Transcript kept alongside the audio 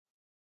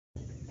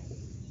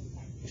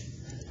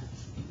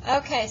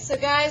Okay, so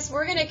guys,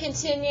 we're going to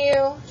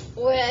continue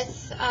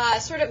with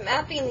sort of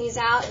mapping these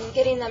out and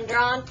getting them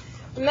drawn.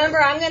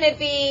 Remember, I'm going to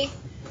be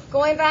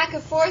going back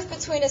and forth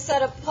between a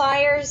set of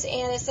pliers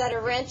and a set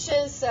of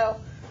wrenches. So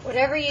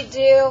whatever you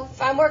do,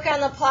 if I'm working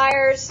on the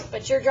pliers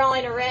but you're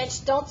drawing a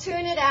wrench, don't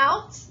tune it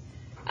out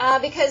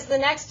because the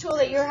next tool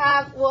that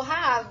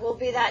will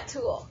be that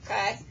tool.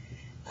 Okay,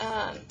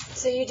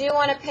 so you do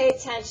want to pay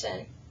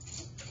attention.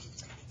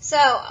 So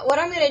what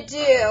I'm going to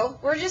do,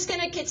 we're just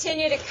going to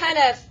continue to kind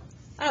of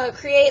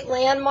create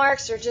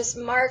landmarks or just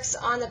marks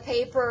on the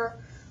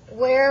paper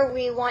where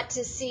we want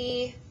to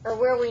see or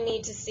where we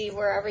need to see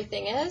where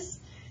everything is.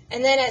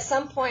 And then at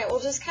some point we'll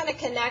just kind of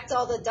connect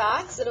all the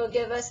dots. It'll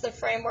give us the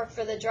framework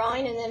for the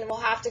drawing, and then we'll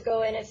have to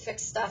go in and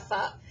fix stuff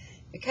up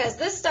because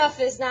this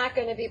stuff is not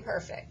going to be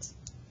perfect.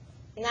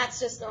 And that's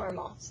just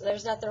normal. So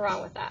there's nothing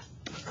wrong with that.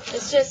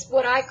 It's just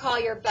what I call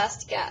your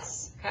best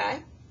guess.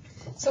 Okay?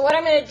 So what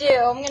I'm going to do,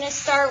 I'm going to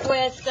start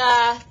with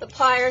the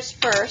pliers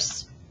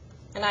first.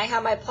 And I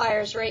have my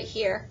pliers right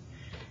here.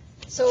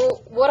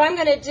 So what I'm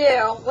going to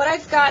do, what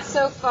I've got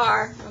so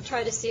far, I'll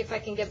try to see if I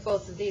can get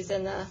both of these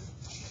in the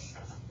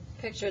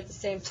picture at the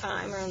same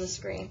time or on the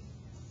screen.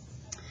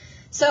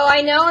 So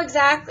I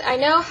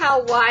know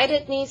how wide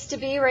it needs to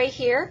be right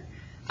here.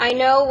 I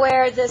know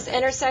where this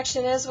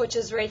intersection is, which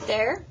is right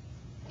there.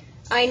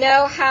 I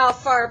know how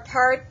far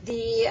apart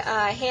the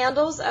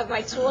handles of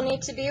my tool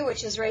need to be,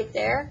 which is right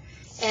there.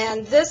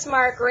 And this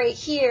mark right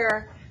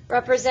here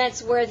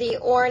represents where the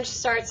orange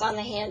starts on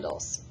the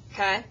handles.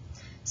 Okay,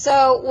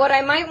 so what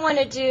I might want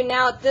to do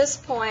now at this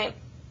point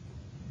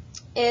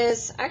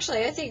is,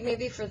 actually I think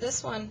maybe for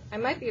this one I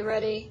might be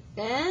ready.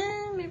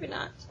 Maybe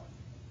not.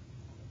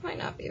 Might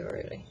not be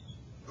ready.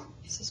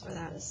 This is where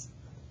that is.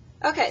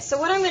 Okay, so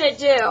what I'm going to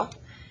do,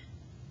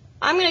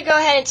 I'm going to go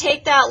ahead and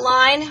take that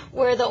line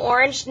where the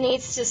orange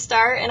needs to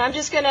start, and I'm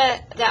just going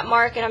to, that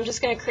mark, and I'm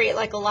just going to create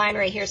like a line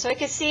right here so I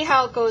can see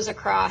how it goes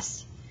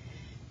across.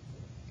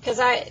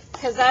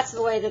 Because that's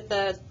the way that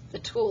the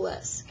tool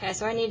is. Okay,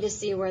 so I need to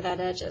see where that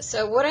edge is.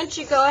 So why don't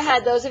you go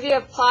ahead, those of you who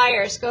have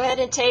pliers, go ahead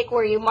and take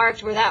where you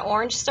marked where that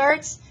orange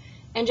starts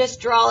and just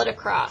draw it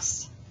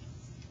across.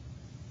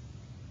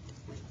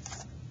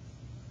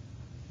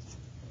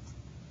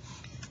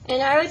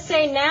 And I would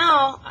say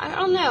now, I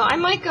don't know, I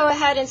might go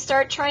ahead and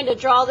start trying to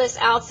draw this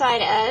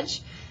outside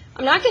edge.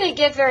 I'm not going to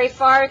get very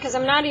far because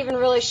I'm not even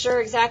really sure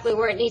exactly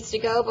where it needs to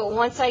go, but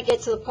once I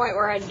get to the point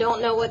where I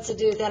don't know what to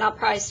do, then I'll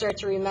probably start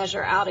to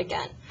remeasure out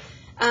again.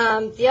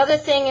 The other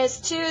thing is,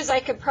 too, is I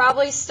could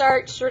probably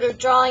start sort of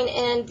drawing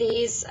in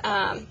these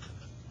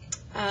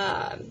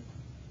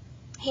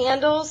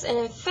handles, and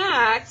in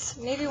fact,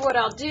 maybe what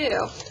I'll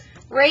do,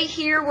 right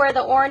here where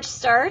the orange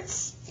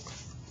starts,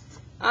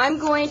 I'm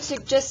going to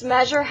just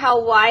measure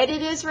how wide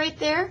it is right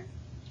there.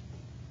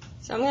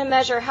 So I'm going to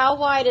measure how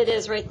wide it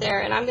is right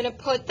there, and I'm going to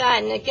put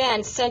that, and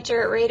again,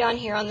 center it right on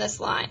here on this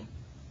line.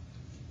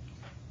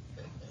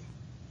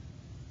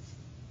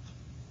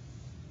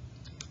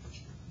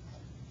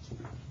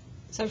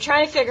 So I'm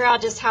trying to figure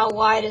out just how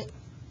wide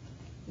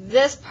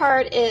this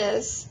part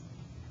is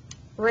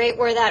right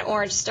where that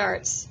orange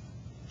starts.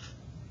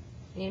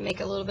 I need to make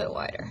it a little bit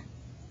wider.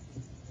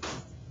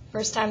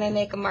 First time I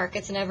make a mark,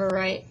 it's never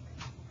right.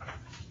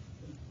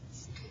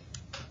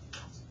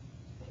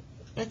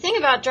 The thing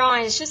about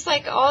drawing is just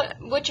like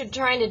what you're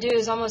trying to do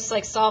is almost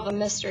like solve a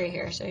mystery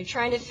here. So you're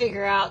trying to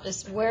figure out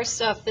just where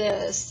stuff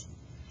is.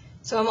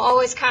 So I'm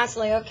always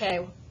constantly,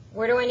 okay,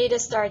 where do I need to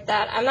start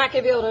that? I'm not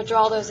going to be able to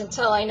draw those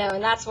until I know,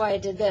 and that's why I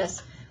did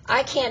this.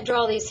 I can't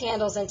draw these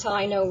handles until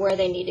I know where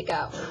they need to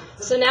go.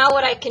 So now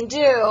what I can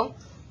do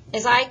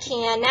is I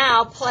can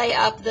now play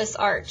up this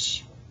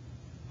arch.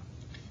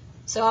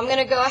 So I'm going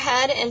to go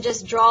ahead and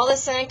just draw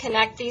this in,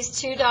 connect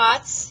these two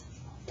dots.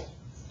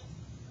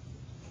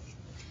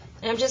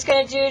 And I'm just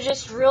going to do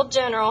just real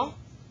general.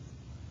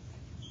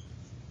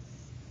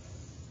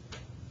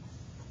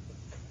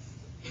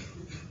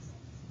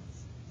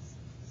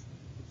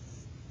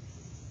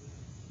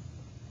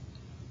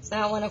 So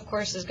that one, of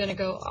course, is going to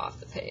go off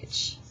the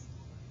page.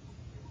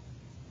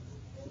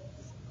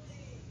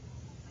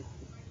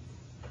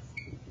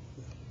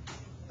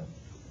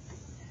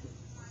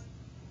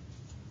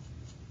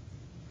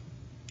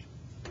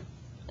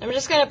 I'm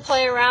just going to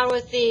play around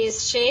with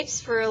these shapes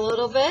for a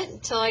little bit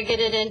until I get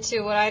it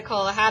into what I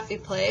call a happy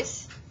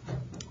place.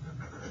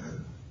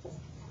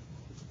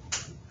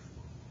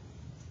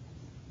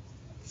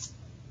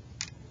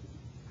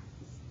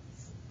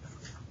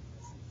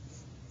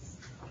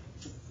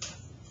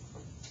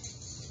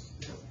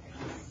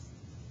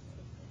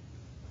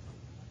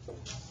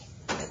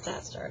 Get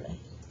that started.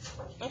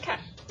 Okay.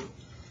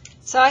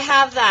 So I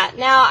have that.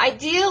 Now,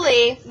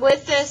 ideally,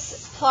 with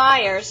this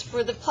pliers,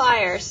 for the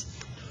pliers,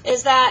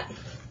 is that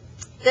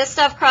this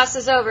stuff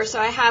crosses over.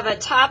 So I have a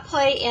top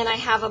plate and I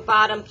have a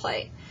bottom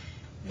plate.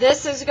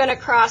 This is going to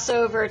cross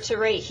over to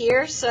right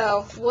here.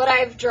 So what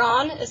I've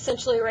drawn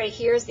essentially right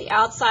here is the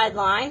outside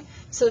line.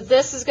 So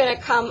this is going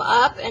to come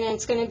up and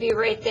it's going to be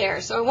right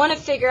there. So I want to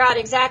figure out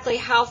exactly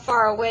how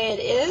far away it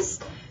is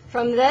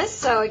from this.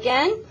 So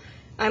again,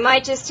 I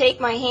might just take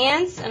my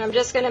hands and I'm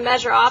just going to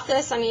measure off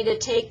this. I need to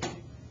take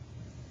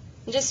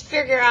and just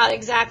figure out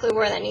exactly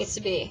where that needs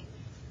to be.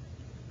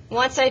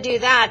 Once I do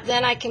that,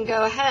 then I can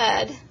go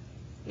ahead,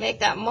 make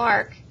that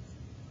mark,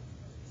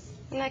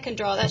 and I can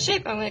draw that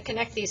shape. I'm going to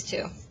connect these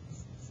two.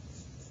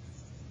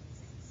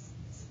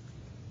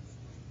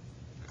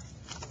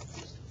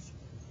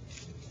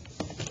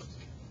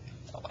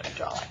 I want to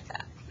draw like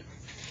that.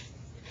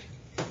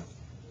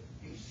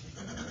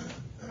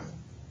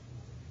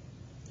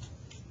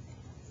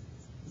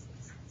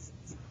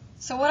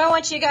 So what I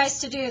want you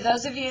guys to do,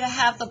 those of you that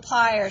have the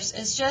pliers,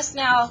 is just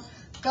now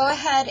go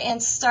ahead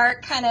and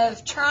start kind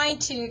of trying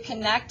to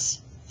connect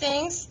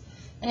things.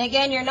 And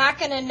again, you're not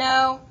going to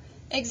know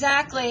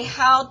exactly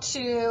how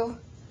to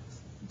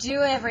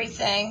do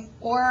everything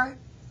or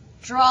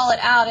draw it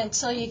out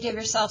until you give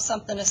yourself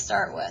something to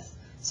start with.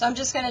 So I'm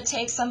just going to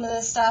take some of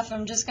this stuff,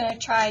 I'm just going to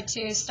try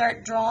to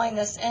start drawing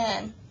this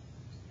in.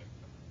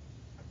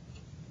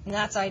 And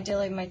that's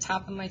ideally my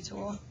top of my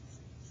tool.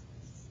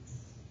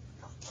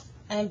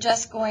 And I'm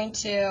just going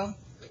to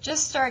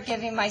just start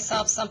giving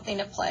myself something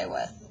to play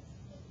with.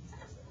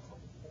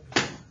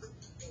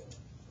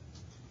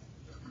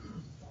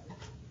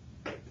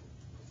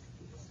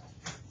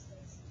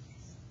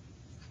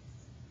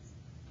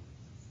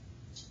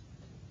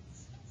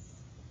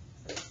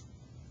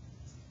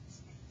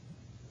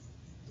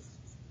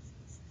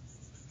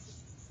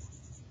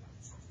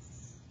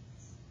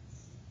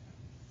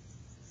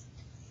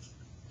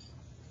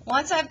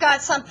 Once I've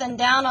got something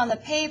down on the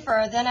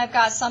paper, then I've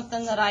got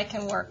something that I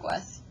can work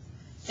with.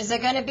 Is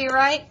it going to be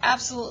right?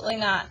 Absolutely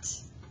not.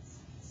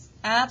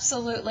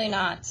 Absolutely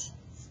not.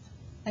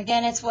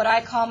 Again, it's what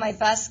I call my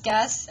best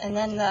guess, and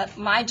then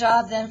my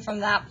job then from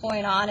that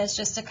point on is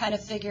just to kind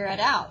of figure it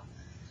out.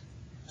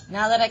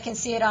 Now that I can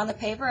see it on the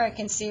paper, I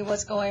can see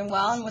what's going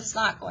well and what's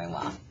not going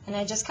well. And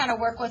I just kind of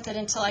work with it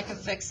until I can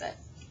fix it.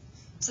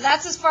 So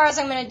that's as far as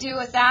I'm going to do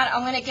with that.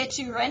 I'm going to get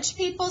you wrench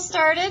people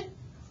started.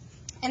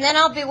 And then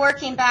I'll be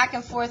working back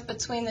and forth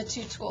between the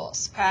two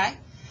tools, okay?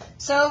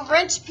 So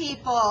wrench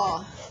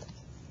people.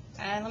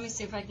 And let me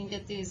see if I can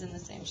get these in the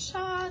same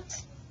shot.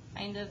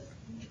 Kind of.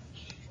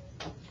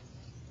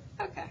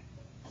 Okay.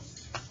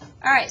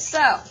 All right,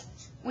 so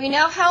we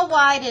know how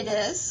wide it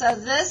is. So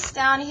this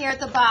down here at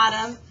the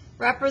bottom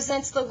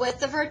represents the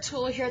width of our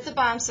tool here at the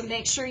bottom, so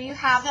make sure you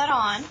have that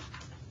on.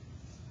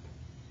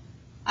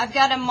 I've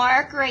got a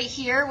mark right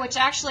here, which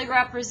actually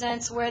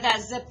represents where that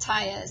zip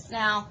tie is.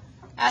 Now,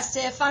 as to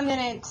if I'm going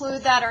to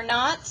include that or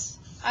not,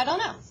 I don't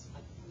know.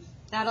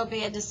 That'll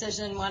be a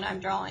decision when I'm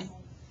drawing.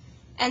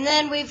 And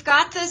then we've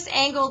got this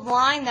angled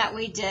line that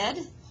we did.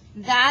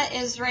 That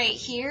is right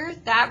here.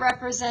 That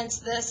represents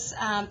this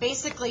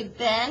basically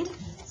bend.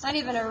 It's not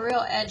even a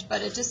real edge,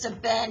 but it's just a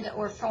bend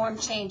or form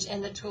change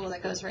in the tool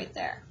that goes right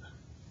there.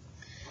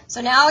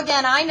 So now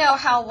again, I know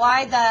how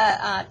wide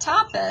the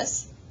top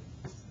is.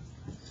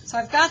 So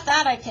I've got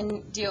that I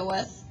can deal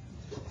with.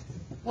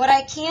 What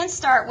I can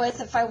start with,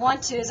 if I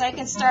want to, is I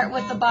can start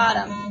with the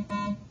bottom.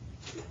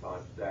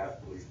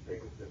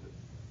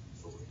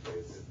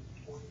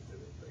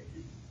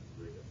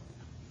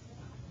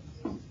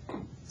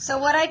 So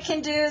what I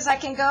can do is I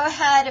can go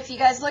ahead, if you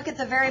guys look at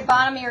the very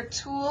bottom of your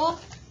tool,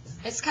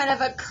 it's kind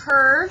of a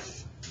curve.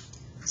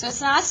 So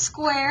it's not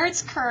square,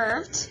 it's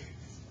curved.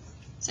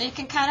 So you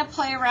can kind of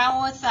play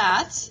around with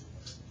that.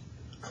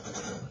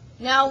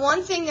 Now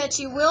one thing that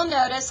you will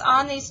notice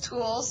on these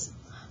tools,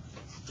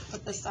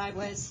 put this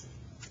sideways,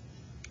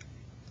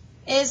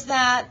 is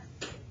that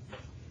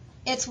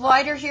it's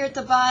wider here at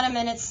the bottom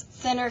and it's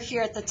thinner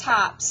here at the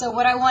top. So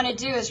what I want to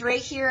do is right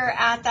here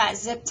at that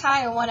zip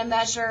tie, I want to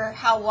measure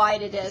how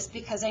wide it is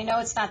because I know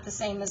it's not the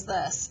same as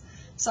this.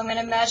 So I'm going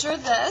to measure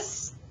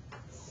this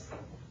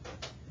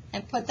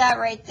and put that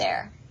right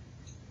there.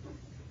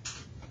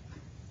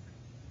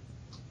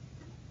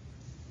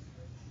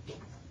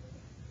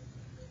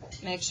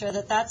 Make sure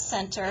that that's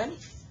centered.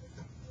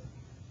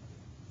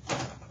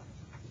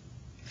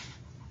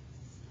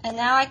 And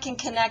now I can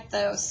connect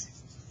those.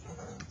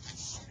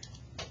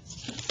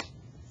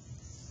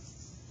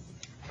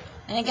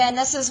 And again,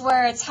 this is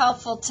where it's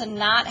helpful to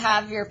not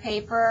have your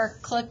paper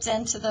clipped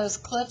into those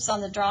clips on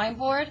the drawing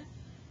board.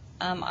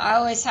 I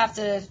always have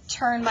to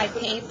turn my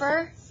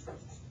paper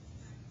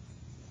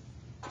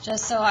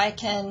just so I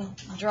can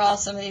draw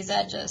some of these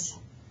edges.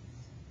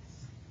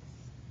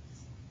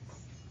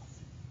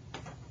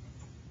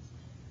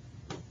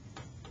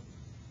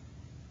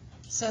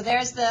 So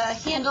there's the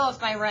handle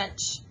of my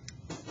wrench.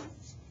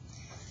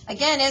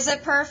 Again, is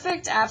it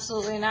perfect?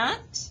 Absolutely not.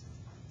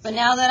 But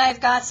now that I've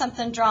got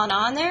something drawn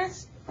on there,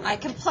 I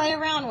can play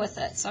around with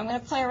it. So I'm going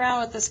to play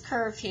around with this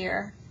curve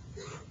here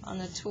on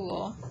the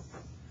tool.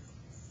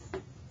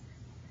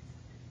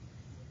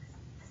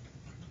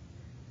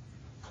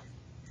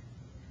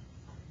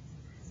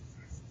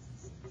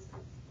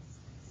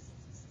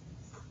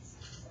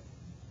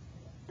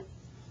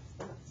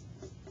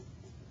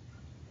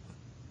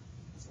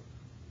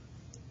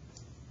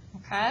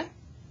 Okay,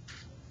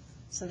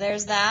 so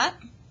there's that.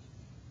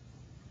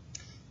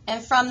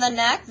 and from the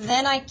neck,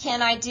 then I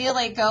can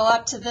ideally go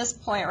up to this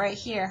point right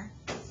here.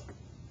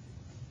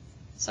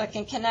 So I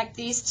can connect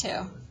these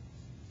two.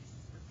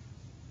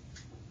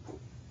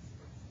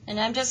 And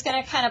I'm just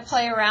going to kind of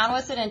play around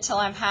with it until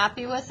I'm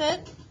happy with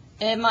it.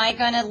 Am I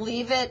going to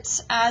leave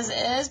it as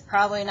is?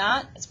 Probably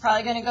not. It's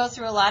probably going to go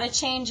through a lot of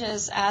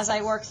changes as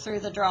I work through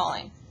the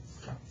drawing.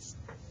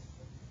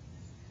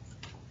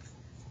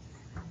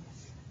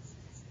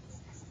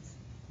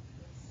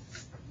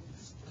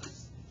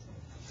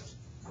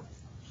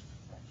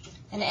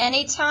 And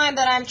any time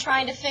that I'm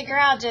trying to figure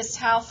out just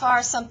how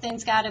far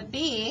something's got to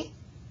be,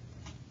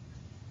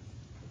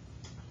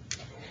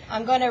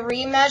 I'm going to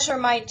remeasure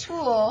my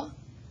tool.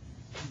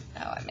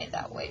 Oh, I made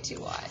that way too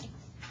wide.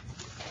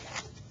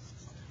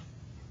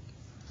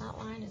 That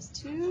line is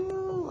too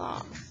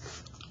long.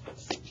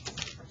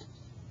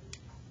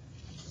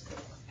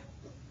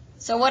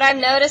 So what I'm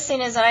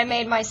noticing is that I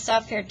made my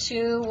stuff here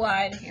too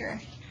wide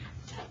here,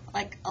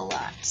 like a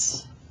lot.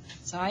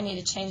 So I need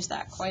to change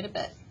that quite a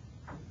bit.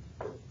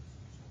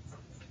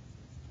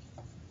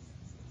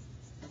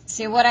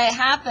 See, what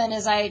happened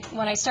is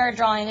when I started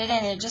drawing it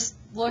in, it just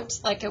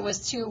looked like it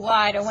was too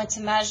wide. I went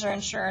to measure,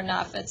 and sure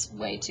enough, it's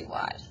way too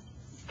wide.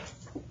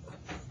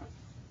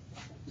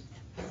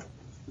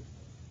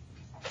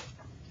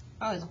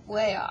 I was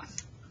way off.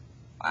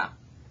 Wow.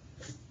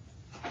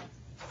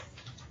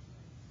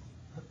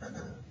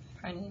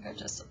 I need to go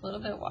just a little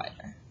bit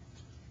wider.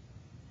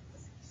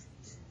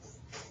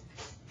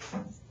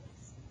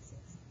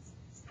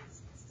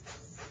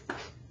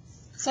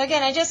 So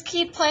again, I just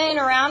keep playing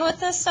around with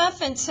this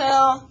stuff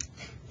until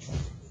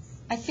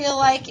I feel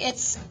like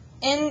it's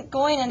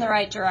going in the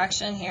right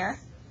direction here.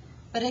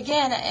 But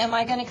again, am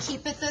I going to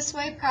keep it this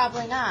way?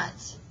 Probably not.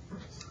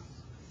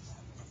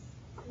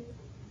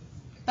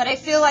 But I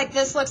feel like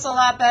this looks a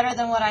lot better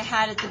than what I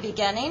had at the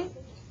beginning.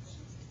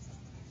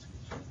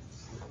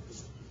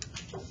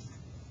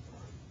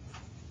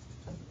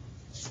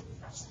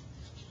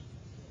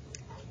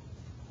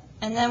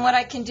 And then what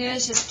I can do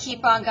is just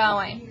keep on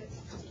going.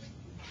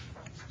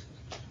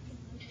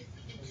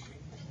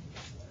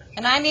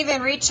 And I'm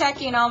even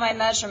rechecking all my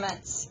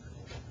measurements.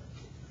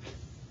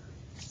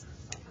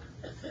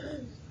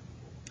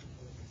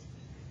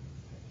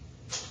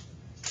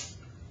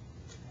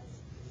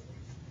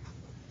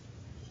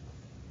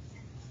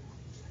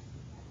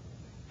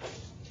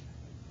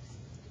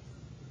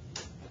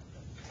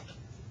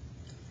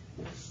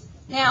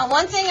 Now,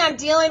 one thing I'm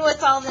dealing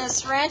with on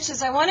this wrench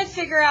is I want to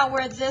figure out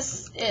where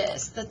this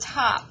is, the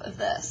top of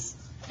this.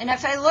 And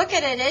if I look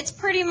at it, it's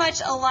pretty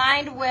much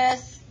aligned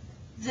with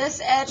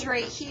this edge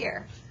right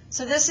here.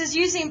 So this is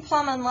using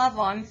plumb and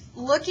level. I'm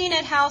looking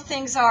at how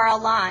things are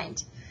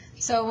aligned.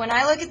 So when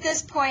I look at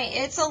this point,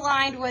 it's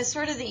aligned with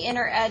sort of the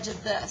inner edge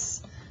of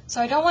this.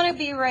 So I don't want to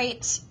be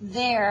right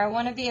there. I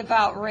want to be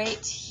about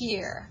right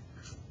here.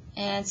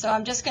 And so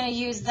I'm just going to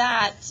use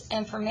that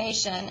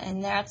information,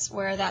 and that's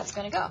where that's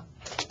going to go,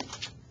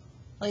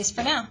 at least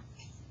for now.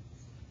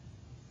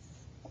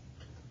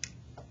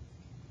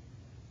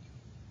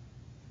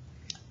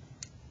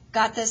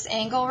 Got this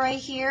angle right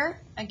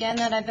here, again,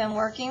 that I've been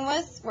working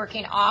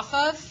off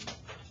of.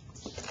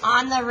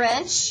 On the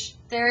wrench,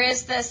 there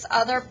is this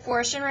other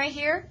portion right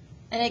here.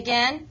 And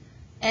again,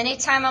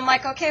 anytime I'm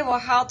like, okay, well,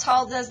 how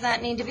tall does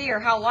that need to be or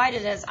how wide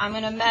it is, I'm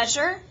going to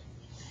measure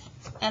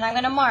and I'm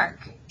going to mark.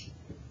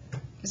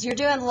 Because you're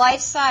doing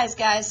life size,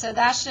 guys, so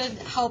that should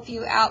help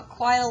you out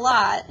quite a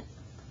lot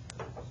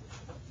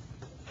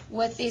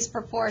with these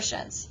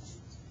proportions.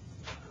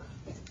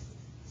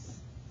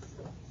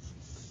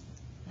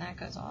 That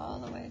goes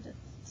all the way to...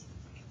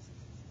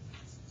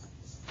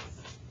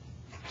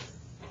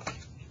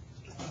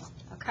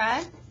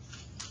 Okay?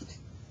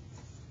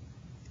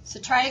 So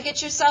try to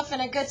get yourself in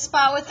a good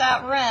spot with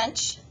that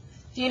wrench.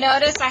 If you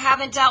notice, I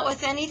haven't dealt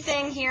with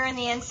anything here in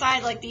the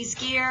inside, like these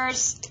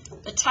gears,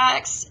 the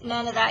tucks,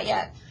 none of that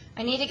yet.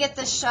 I need to get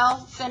this shell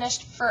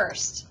finished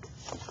first.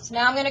 So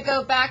now I'm going to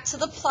go back to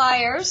the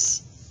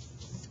pliers,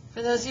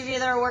 for those of you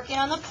that are working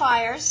on the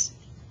pliers.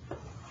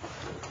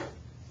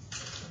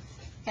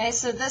 Okay,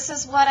 so this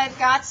is what I've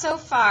got so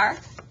far.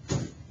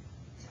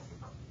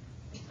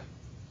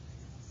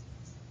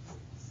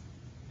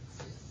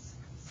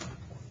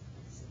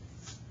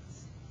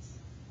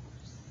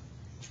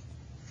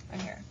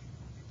 Right here.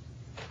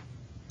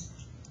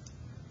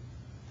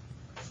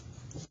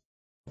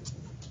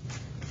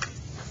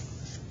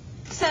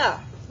 So,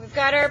 we've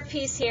got our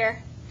piece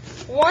here.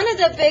 One of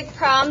the big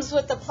problems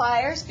with the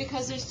pliers,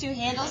 because there's two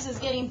handles, is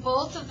getting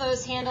both of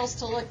those handles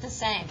to look the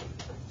same,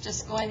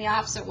 just going the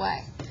opposite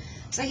way.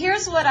 So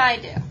here's what I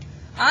do.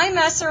 I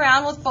mess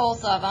around with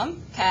both of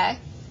them, okay?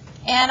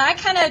 And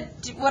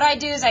what I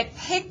do is I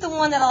pick the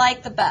one that I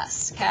like the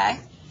best, okay?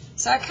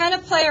 So I kind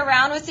of play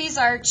around with these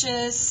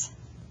arches.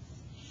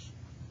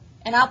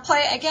 And I'll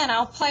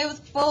play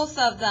with both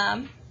of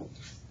them.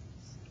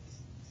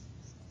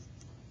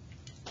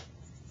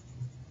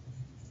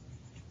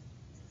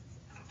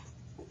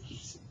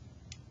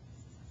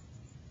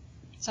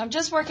 So I'm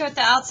just working with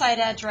the outside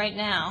edge right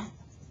now.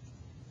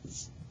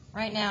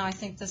 Right now, I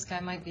think this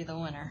guy might be the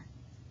winner.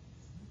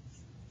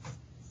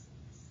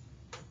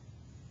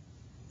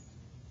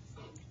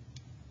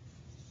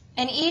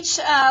 And each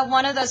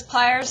one of those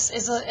pliers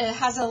it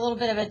has a little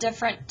bit of a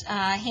different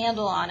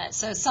handle on it.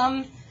 So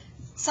some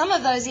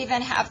of those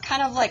even have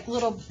kind of like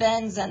little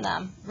bends in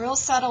them, real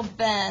subtle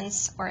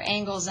bends or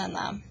angles in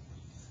them.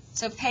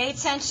 So pay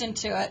attention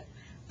to it.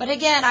 But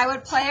again, I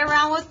would play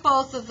around with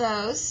both of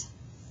those.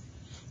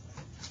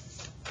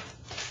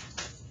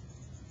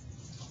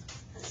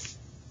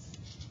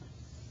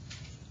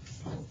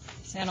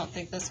 See, I don't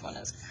think this one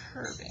is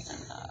curving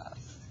enough.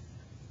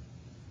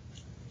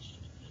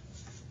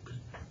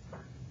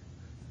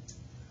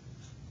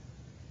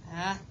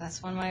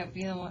 This one might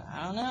be the one.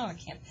 I don't know. I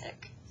can't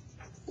pick.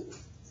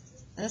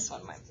 This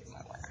one might be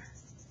my winner.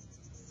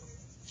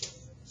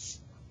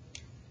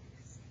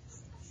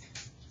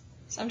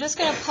 So I'm just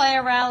going to play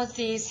around with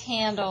these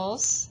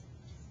handles.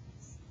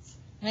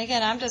 And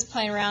again, I'm just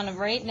playing around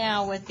right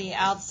now with the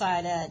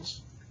outside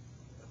edge.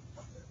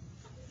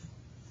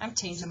 I'm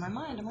changing my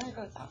mind. I'm going to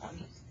go with that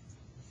one.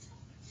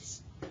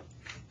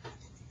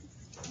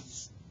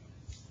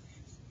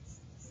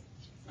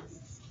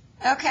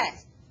 Okay.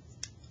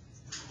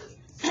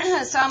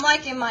 So I'm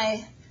liking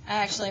my,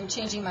 actually I'm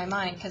changing my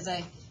mind because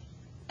I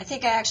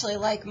think I actually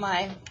like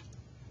my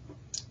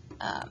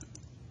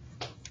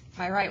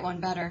my right one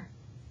better.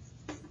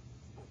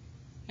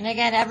 And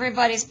again,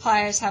 everybody's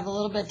pliers have a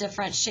little bit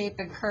different shape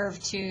and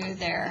curve to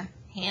their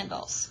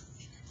handles.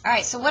 All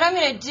right, so what I'm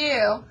going to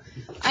do,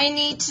 I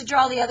need to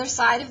draw the other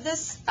side of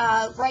this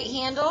right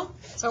handle.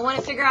 So I want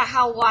to figure out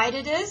how wide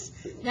it is.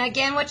 Now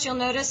again, what you'll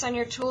notice on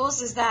your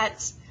tools is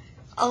that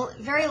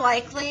very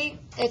likely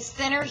it's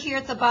thinner here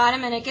at the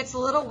bottom and it gets a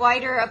little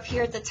wider up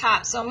here at the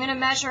top. So I'm going to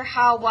measure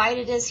how wide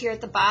it is here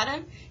at the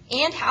bottom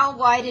and how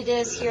wide it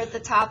is here at the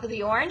top of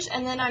the orange,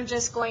 and then I'm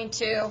just going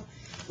to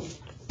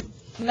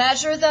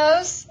measure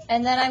those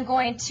and then I'm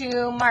going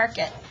to mark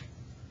it.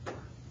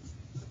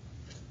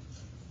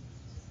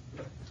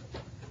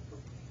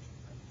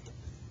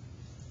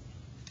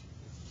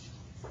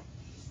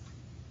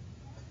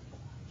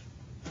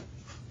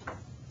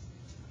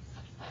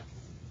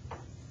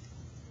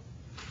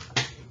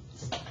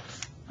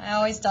 I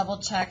always double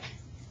check.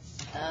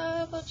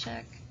 Double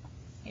check.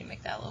 Need to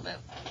make that a little bit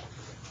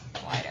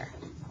wider.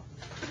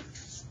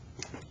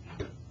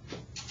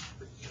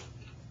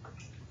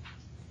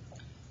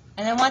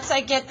 And then once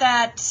I get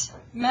that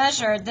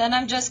measured, then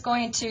I'm just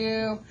going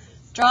to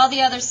draw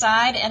the other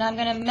side and I'm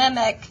going to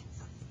mimic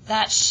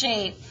that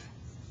shape.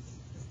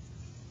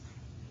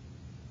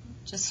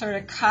 Just sort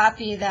of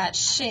copy that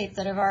shape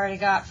that I've already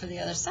got for the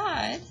other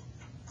side.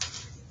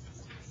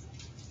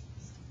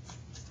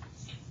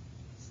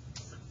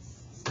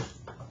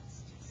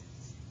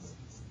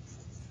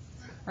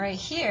 Right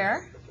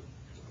here.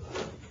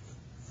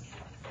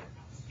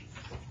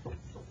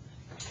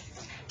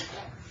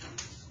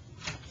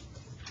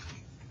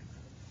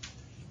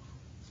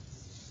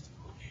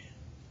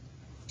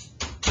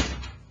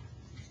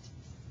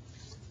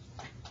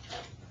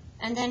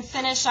 And then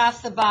finish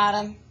off the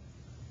bottom.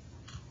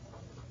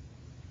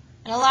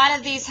 And a lot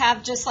of these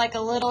have just like a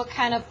little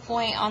kind of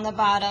point on the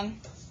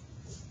bottom,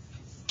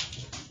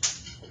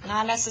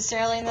 not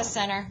necessarily in the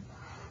center.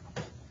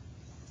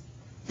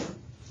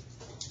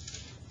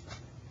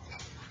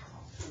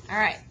 All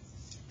right.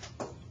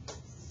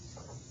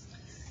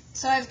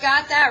 So I've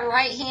got that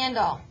right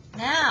handle.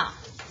 Now,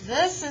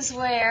 this is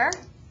where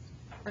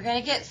we're going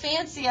to get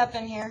fancy up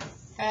in here.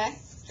 Okay?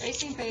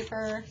 Tracing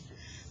paper.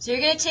 So you're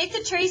going to take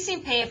the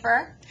tracing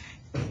paper,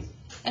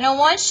 and I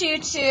want you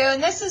to,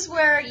 and this is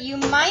where you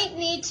might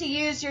need to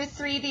use your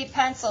 3B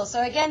pencil.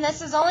 So again,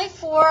 this is only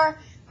for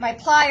my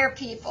plier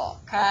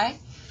people, okay?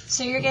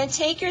 So you're going to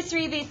take your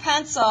 3B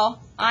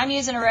pencil, I'm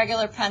using a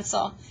regular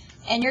pencil,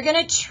 and you're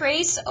going to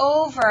trace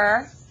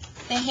over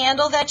the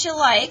handle that you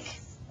like,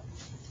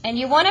 and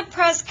you want to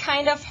press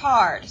kind of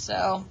hard.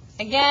 So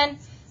again,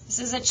 this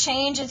is a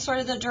change in sort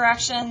of the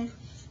direction,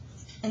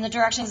 in the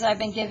directions that I've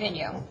been giving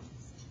you.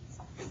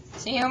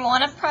 So you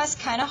want to press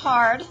kind of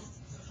hard.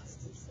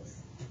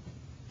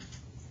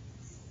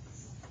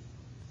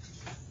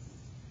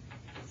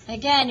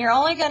 Again, you're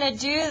only going to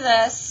do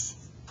this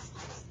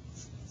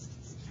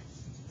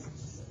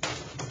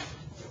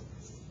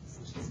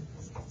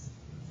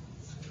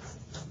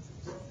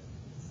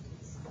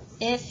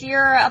if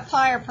you're a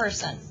plier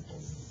person.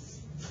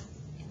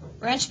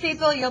 Wrench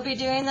people, you'll be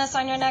doing this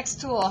on your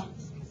next tool.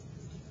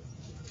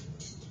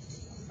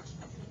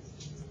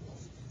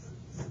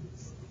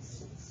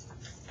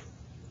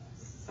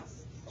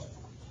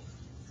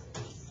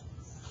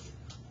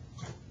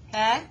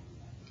 Okay?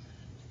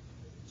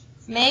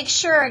 Make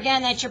sure,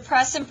 again, that you're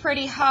pressing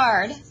pretty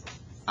hard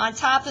on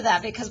top of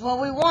that, because what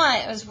we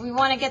want is we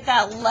want to get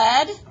that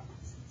lead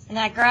and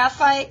that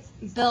graphite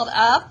build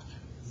up,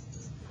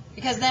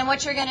 because then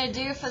what you're going to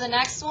do for the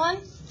next one,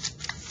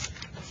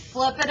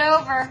 flip it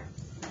over,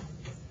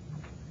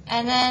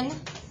 and then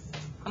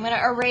I'm going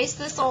to erase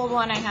this old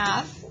one I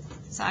have,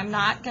 so I'm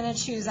not going to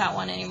choose that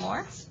one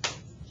anymore.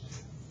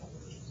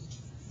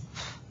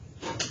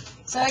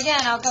 So again,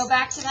 I'll go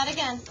back to that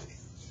again.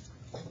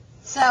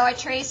 So I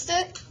traced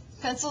it,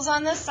 pencil's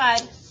on this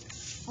side,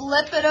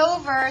 flip it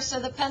over so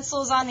the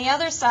pencil's on the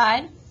other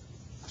side,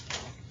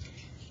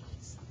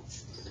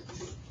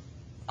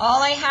 All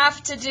I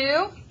have to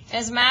do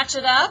is match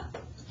it up,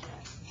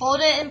 hold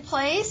it in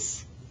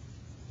place.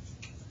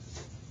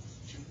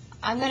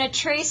 I'm going to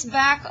trace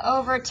back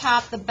over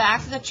top the back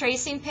of the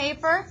tracing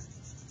paper,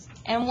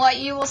 and what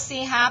you will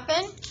see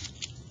happen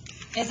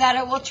is that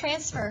it will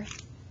transfer.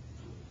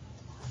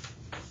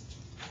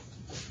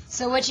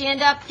 So what you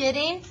end up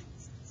getting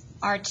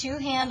are two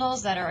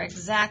handles that are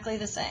exactly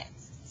the same.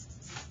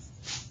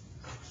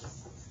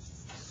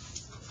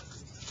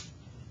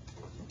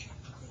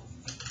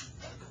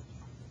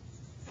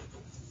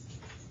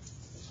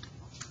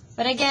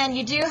 But again,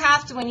 you do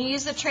have to, when you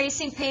use the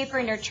tracing paper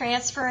and you're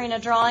transferring a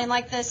drawing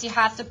like this, you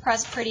have to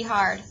press pretty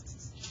hard.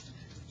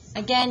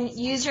 Again,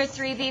 use your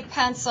 3B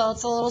pencil.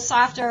 It's a little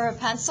softer of a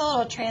pencil.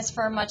 It'll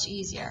transfer much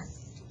easier.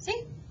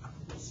 See?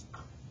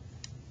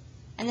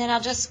 And then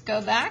I'll just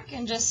go back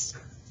and just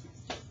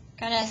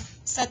kind of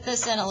set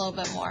this in a little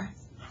bit more.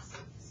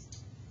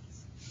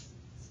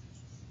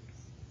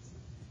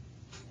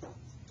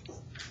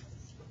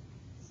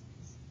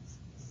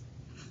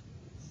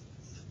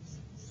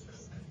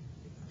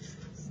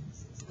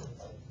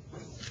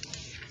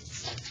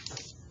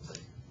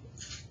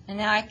 And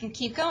now I can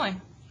keep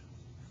going.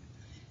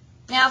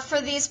 Now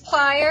for these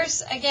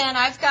pliers, again,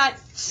 I've got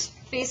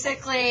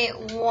basically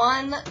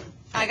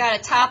I got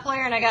a top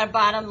layer and I got a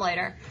bottom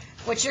layer.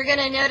 What you're going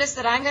to notice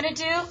that I'm going to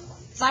do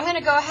is I'm going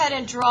to go ahead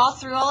and draw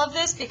through all of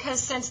this, because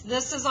since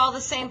this is all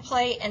the same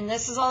plate and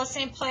this is all the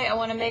same plate, I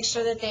want to make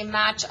sure that they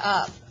match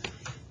up.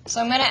 So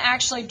I'm going to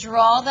actually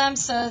draw them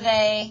so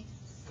they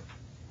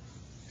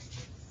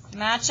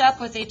match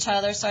up with each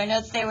other, so I know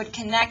that they would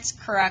connect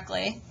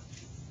correctly.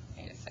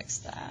 I need to fix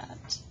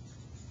that.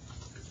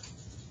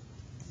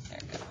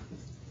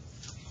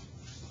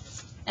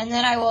 And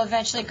then I will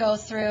eventually go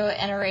through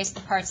and erase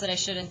the parts that I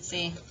shouldn't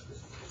see.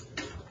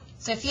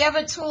 So if you have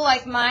a tool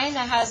like mine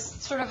that has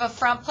sort of a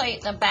front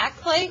plate and a back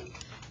plate,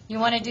 you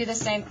want to do the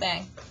same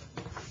thing.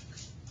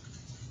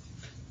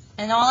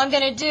 And all I'm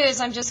going to do is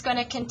I'm just going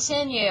to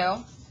continue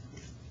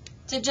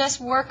to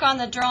just work on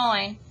the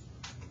drawing.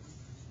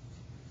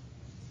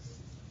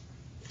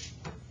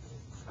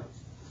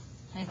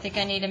 I think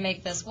I need to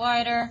make this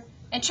wider.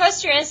 And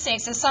trust your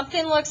instincts. If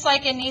something looks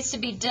like it needs to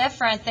be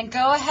different, then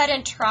go ahead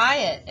and try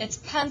it. It's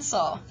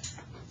pencil.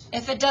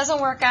 If it doesn't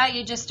work out,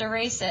 you just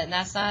erase it,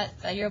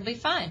 and you'll be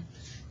fine.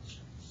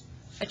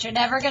 But you're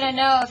never going to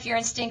know if your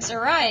instincts are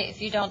right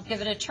if you don't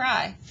give it a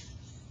try.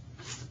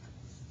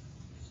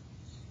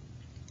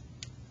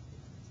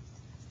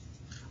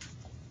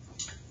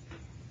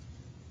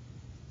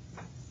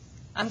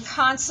 I'm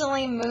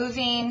constantly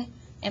moving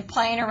and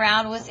playing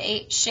around with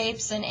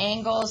shapes and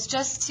angles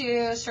just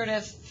to sort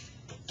of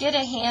get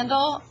a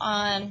handle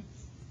on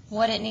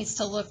what it needs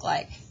to look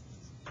like.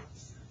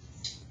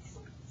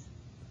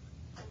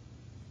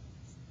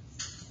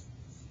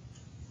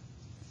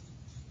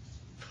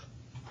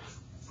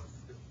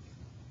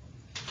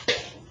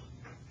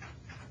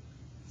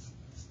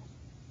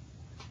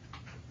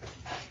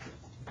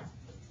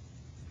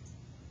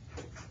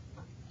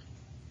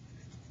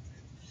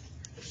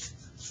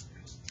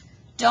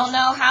 Don't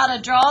know how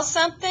to draw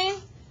something?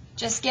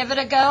 Just give it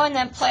a go and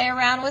then play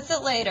around with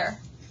it later.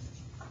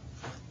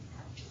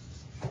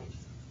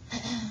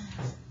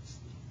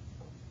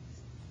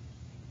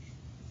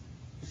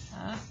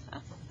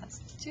 That's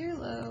too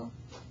low.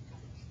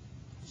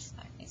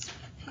 That needs to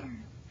be up here.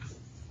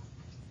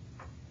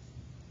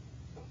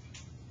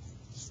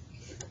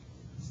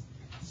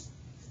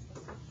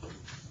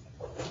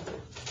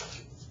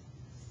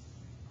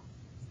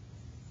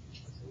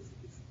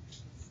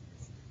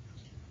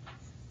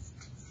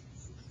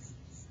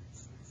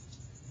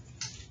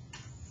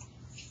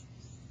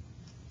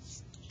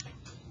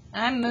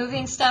 I'm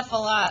moving stuff a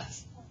lot.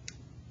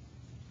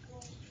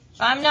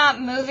 If I'm not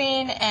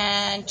moving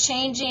and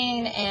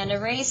changing and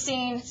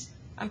erasing,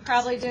 I'm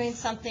probably doing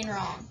something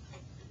wrong.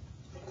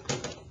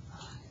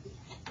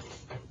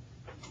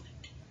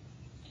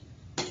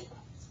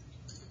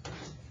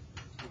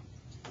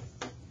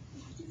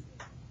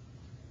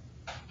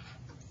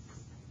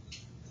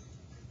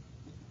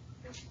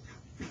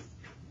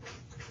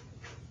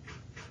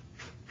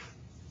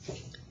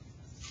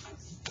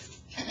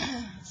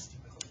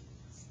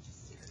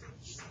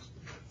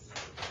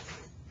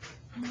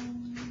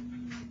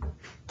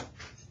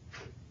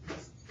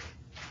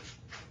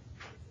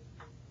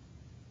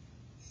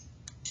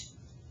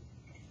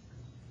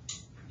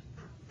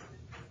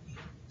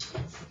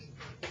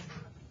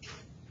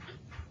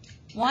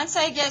 Once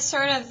I get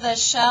sort of the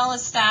shell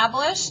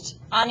established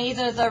on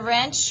either the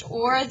wrench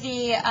or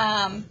the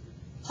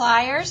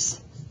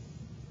pliers,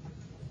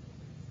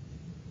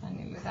 let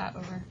me move that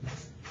over,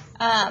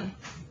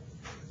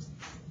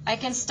 I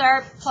can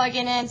start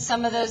plugging in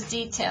some of those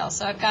details.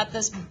 So I've got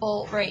this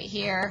bolt right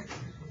here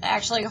that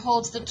actually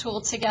holds the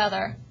tool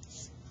together.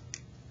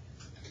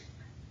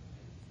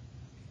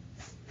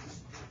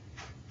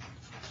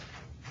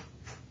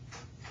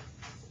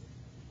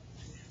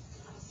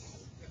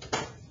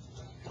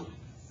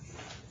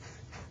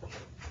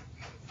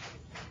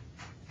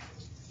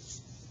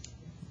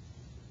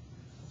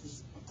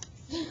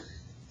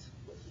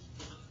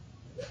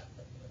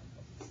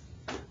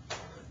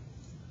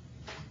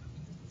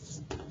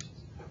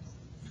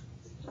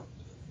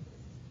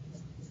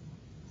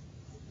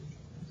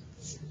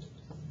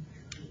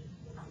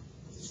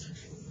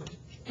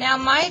 Now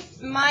my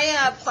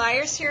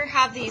pliers here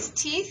have these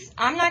teeth.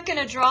 I'm not going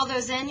to draw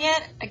those in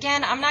yet.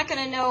 Again, I'm not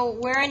going to know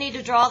where I need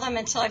to draw them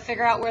until I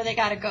figure out where they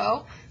got to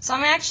go. So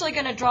I'm actually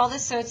going to draw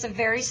this so it's a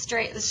very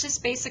straight, it's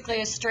just basically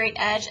a straight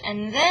edge.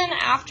 And then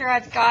after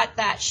I've got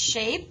that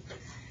shape,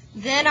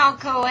 then I'll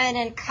go in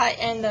and cut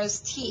in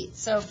those teeth.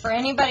 So for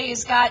anybody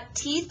who's got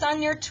teeth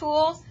on your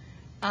tool,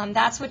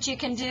 that's what you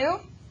can do.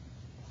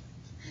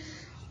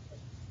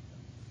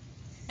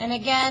 And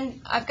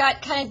again, I've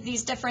got kind of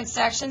these different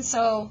sections,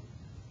 so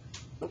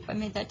oop, I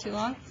made that too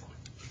long.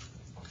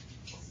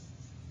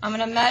 I'm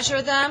going to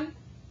measure them.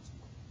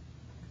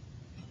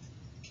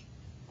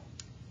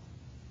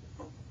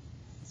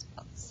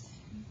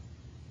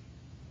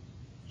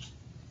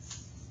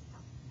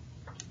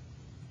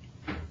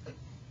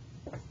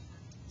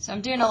 So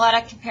I'm doing a lot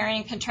of comparing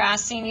and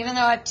contrasting. Even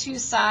though I have two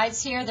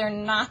sides here, they're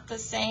not the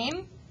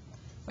same,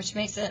 which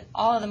makes it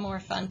all the more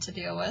fun to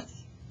deal with.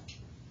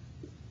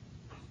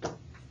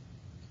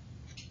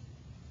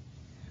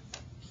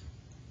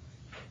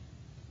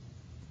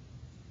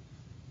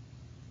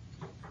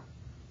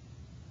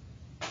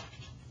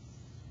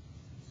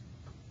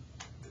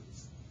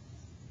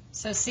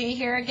 So see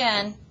here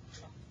again,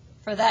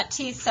 for that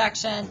teeth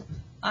section,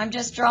 I'm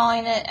just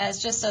drawing it as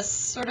just a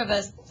sort of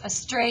a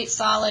straight,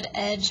 solid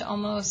edge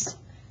almost.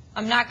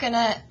 I'm not going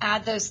to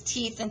add those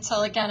teeth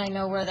until, again, I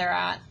know where they're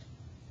at.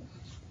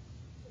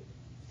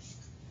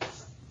 I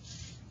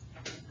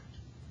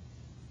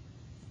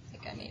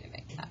think I need to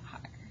make that higher.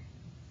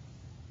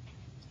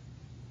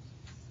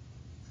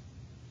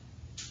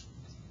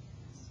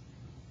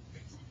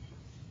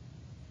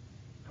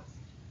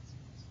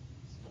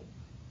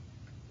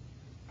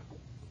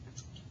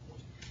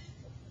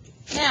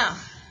 Now,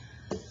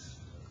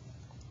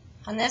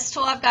 on this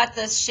tool, I've got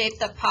this shape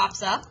that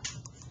pops up.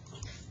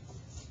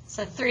 It's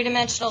a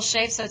three-dimensional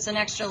shape, so it's an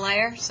extra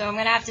layer. So I'm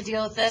going to have to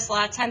deal with this. A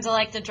lot of times I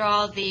like to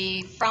draw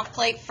the front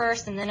plate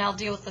first, and then I'll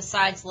deal with the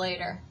sides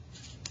later.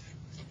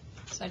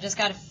 So I just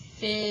got to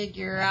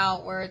figure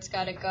out where it's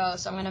got to go.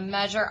 So I'm going to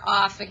measure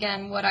off,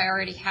 again, what I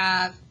already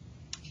have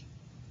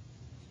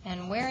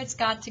and where it's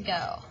got to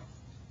go.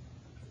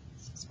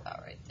 So it's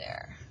about right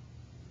there.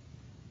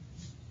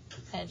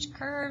 Edge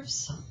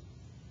curves.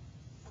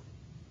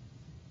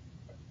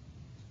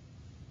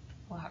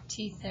 We'll have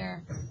teeth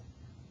there.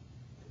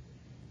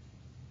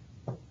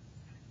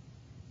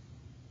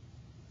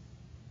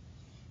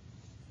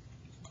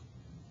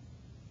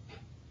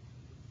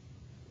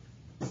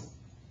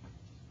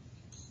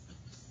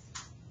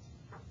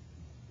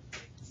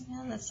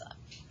 And this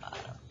bottom.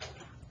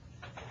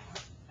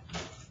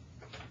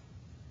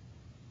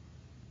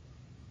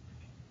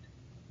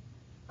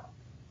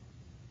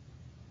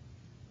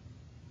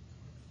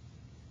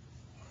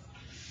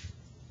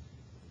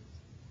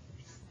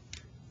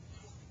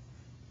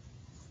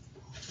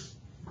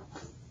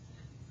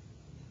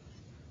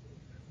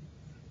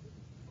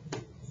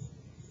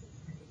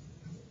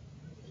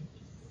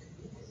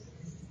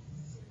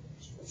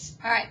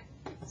 All right,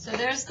 so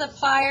there's the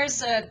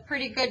pliers, a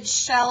pretty good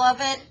shell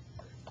of it.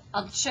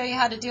 I'll show you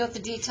how to deal with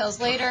the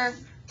details later.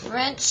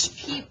 Wrench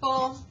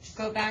people,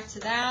 go back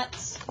to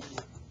that.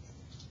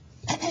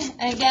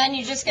 And again,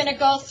 you're just going to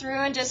go through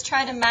and just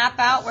try to map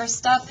out where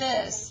stuff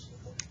is.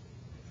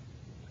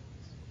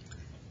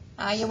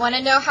 You want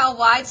to know how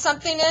wide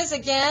something is?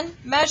 Again,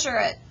 measure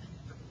it.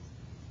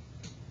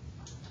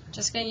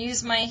 Just going to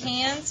use my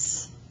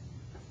hands.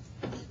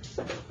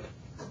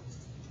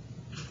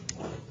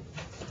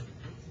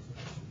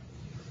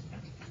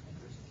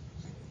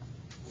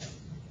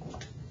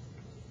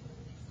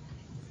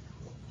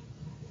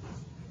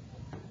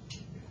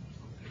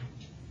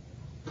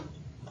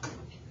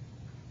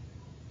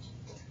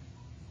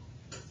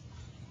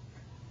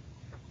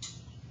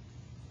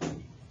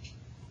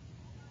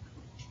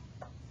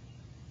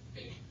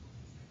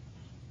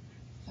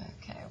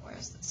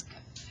 This guy.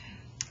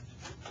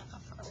 How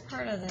far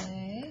apart are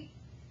they?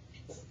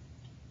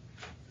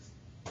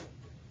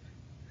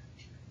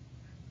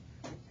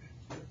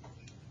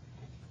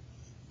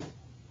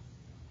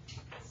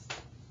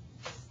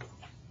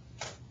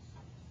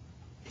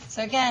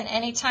 So again,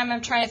 anytime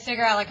I'm trying to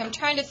figure out, like I'm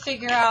trying to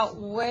figure out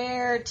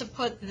where to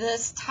put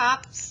this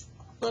top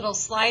little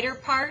slider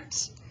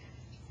part,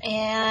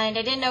 and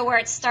I didn't know where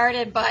it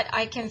started, but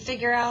I can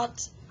figure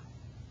out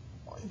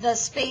the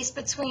space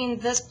between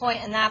this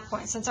point and that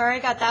point. Since I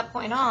already got that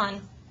point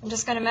on, I'm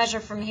just going to measure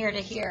from here to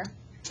here.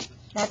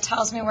 That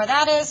tells me where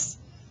that is.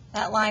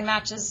 That line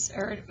matches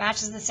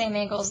the same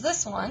angle as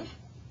this one.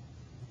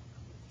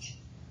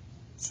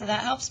 So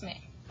that helps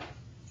me.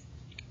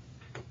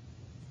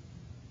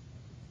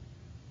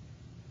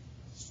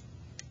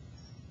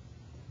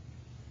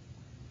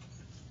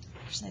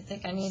 Actually, I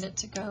think I need it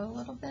to go a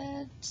little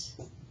bit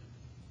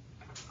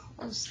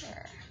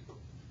closer.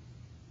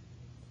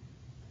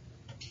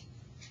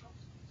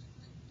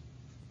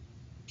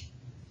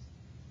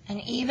 And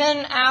even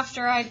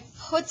after I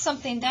put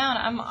something down,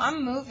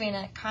 I'm moving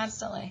it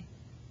constantly.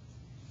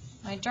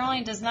 My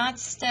drawing does not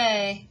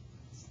stay.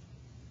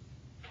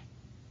 It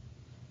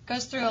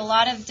goes through a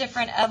lot of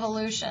different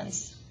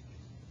evolutions.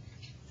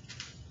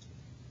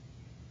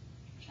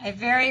 I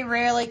very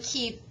rarely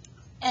keep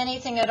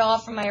anything at all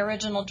from my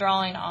original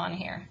drawing on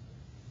here.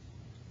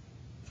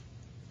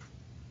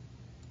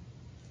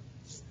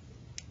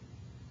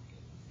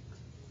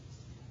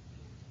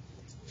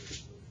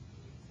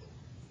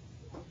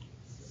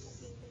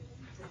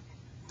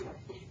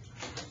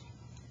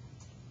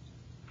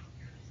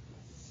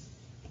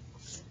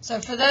 So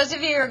for those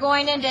of you who are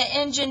going into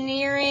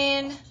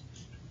engineering,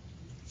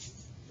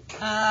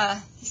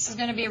 this is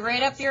going to be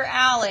right up your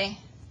alley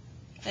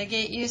to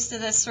get used to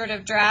this sort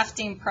of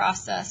drafting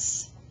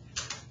process.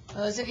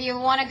 Those of you who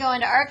want to go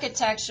into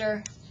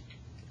architecture,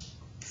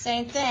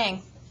 same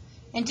thing.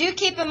 And do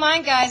keep in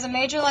mind, guys, a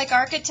major like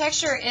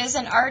architecture is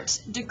an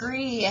art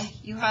degree.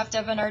 You have to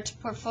have an art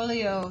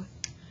portfolio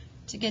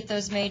to get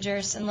those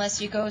majors,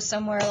 unless you go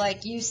somewhere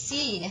like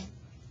UC,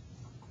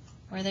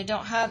 where they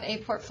don't have a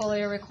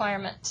portfolio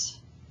requirement.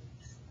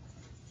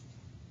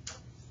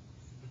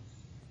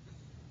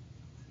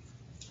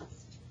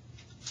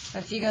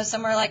 But if you go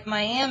somewhere like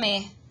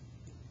Miami,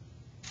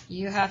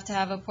 you have to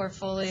have a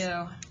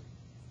portfolio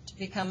to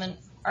become an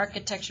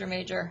architecture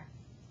major.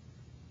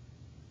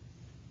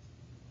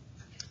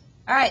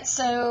 All right,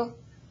 so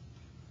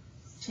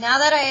now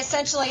that I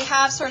essentially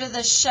have sort of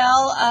the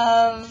shell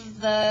of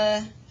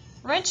the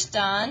wrench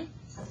done,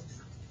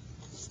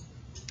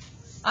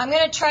 I'm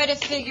going to try to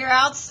figure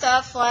out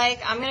stuff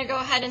like, I'm going to go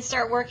ahead and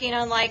start working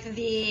on like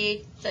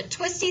the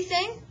twisty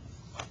thing.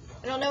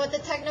 I don't know what the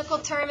technical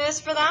term is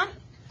for that.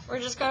 We're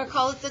just going to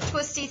call it the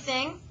twisty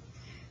thing.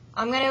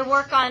 I'm going to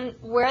work on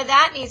where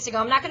that needs to go.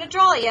 I'm not going to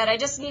draw it yet. I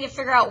just need to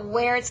figure out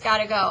where it's got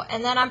to go.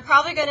 And then I'm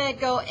probably going to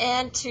go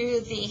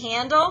into the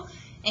handle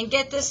and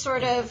get this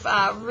sort of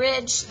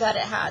ridge that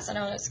it has. I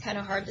know it's kind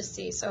of hard to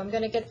see. So I'm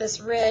going to get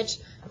this ridge,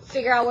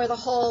 figure out where the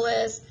hole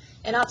is,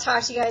 and I'll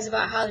talk to you guys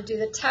about how to do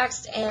the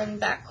text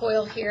and that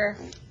coil here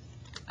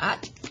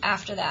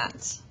after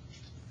that.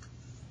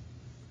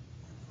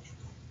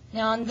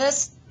 Now on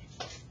this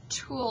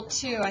tool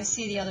too, I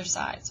see the other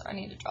side, so I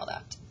need to draw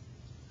that.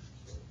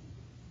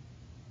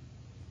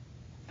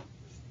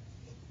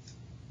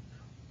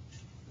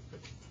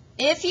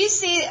 If you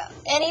see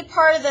any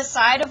part of the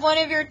side of one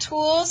of your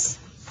tools,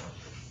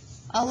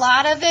 a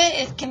lot of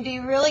it can be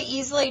really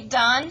easily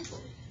done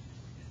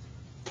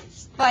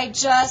by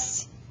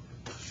just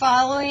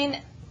following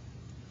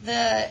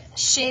the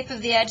shape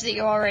of the edge that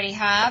you already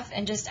have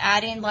and just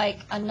adding like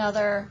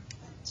another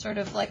sort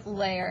of like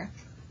layer.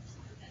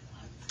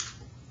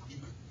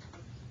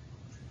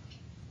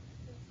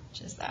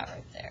 Just that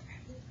right there.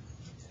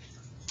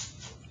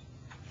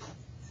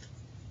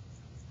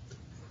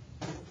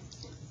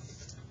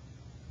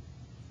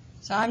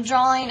 So I'm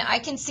drawing, I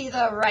can see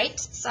the right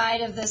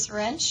side of this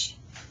wrench.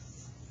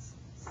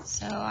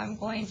 So I'm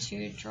going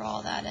to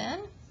draw that in.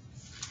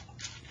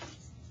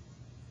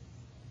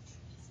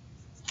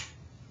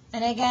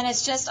 And again,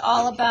 it's just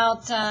all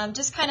about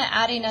just kind of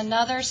adding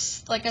another,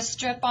 like a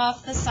strip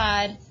off the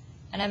side,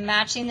 and I'm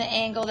matching the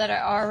angle that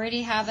I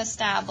already have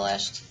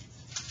established.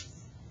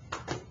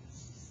 I'm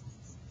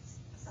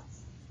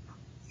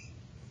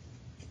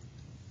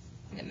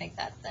going to make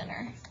that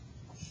thinner.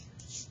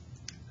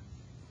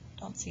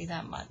 Don't see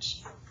that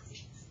much.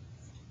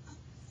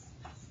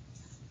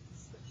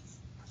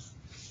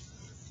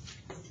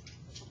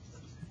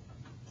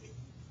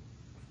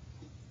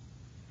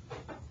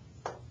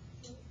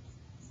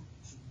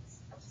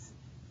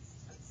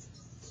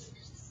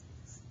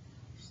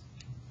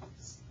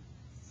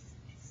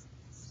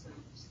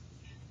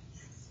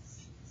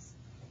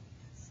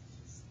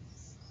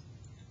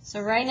 So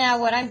right now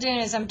what I'm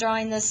doing is I'm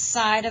drawing this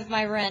side of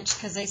my wrench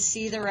because I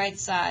see the right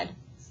side.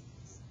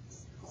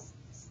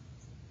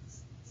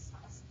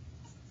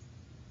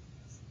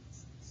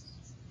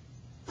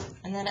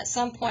 And then at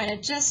some point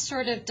it just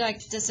sort of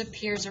like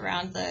disappears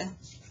around the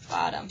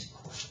bottom.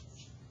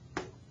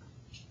 So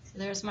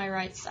there's my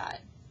right side.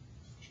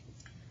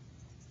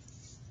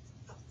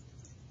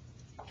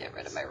 Get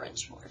rid of my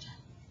wrench board.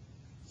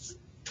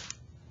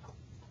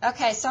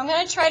 Okay, so I'm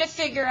going to try to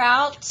figure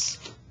out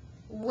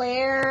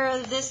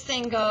where this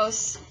thing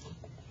goes,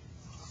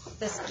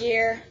 this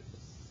gear.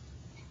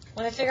 I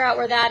want to figure out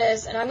where that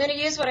is, and I'm going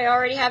to use what I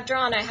already have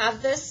drawn. I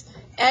have this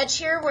edge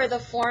here where the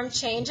form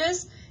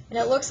changes, and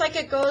it looks like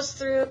it goes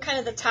through kind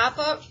of the top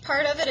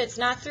part of it. It's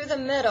not through the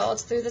middle,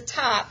 it's through the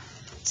top.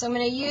 So I'm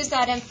going to use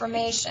that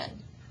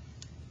information.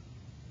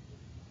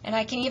 And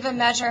I can even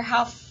measure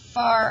how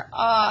far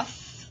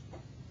off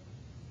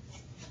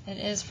it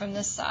is from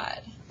this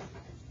side.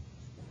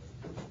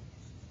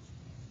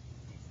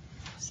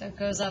 So it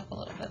goes up a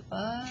little bit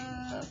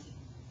above.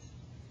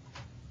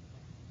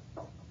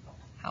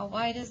 How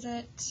wide is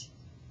it?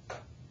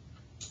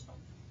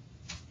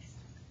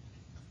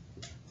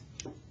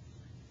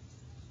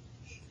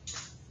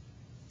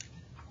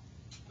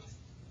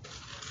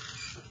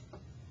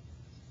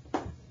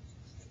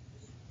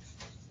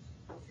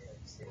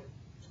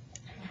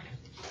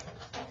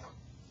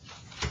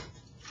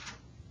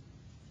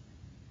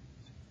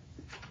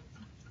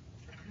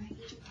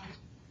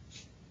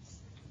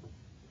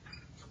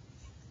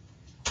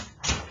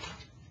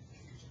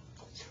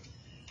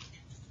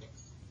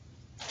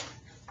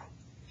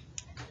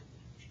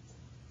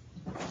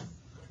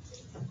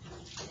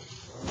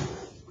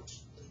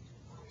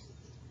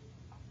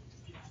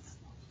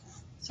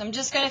 So I'm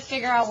just going to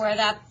figure out where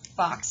that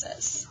box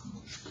is.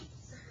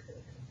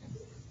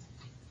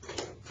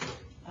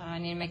 I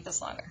need to make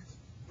this longer.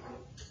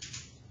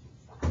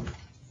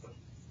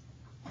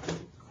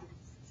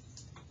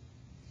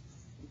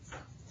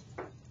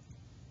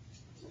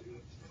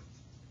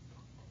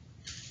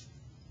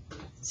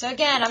 So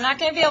again, I'm not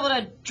going to be able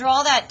to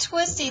draw that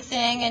twisty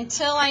thing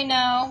until I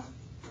know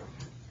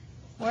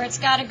where it's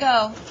got to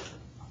go.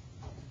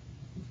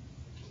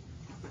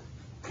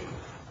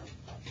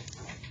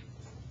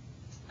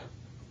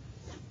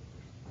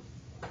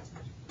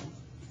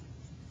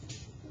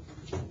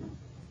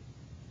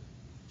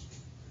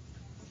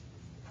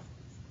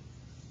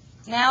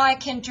 Now I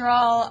can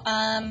draw,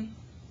 and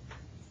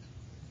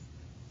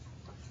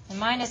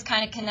mine is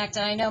kind of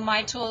connected. I know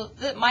my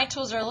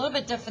tools are a little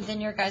bit different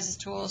than your guys'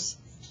 tools.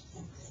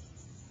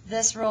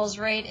 This rolls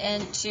right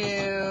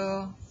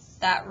into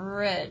that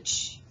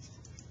ridge.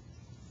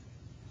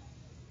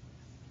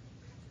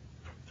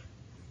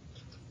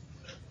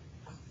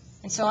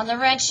 And so on the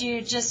wrench,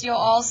 you'll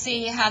all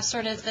see you have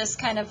sort of this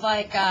kind of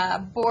like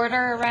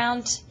border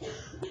around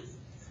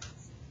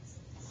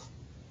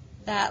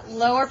that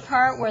lower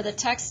part where the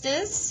text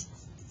is.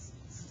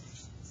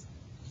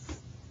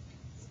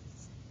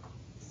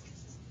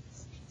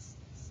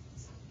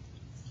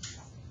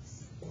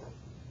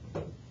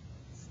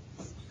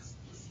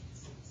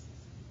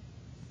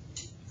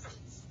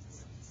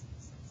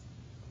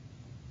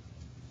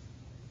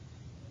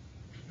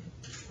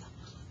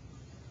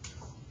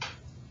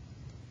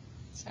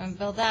 So I'm going to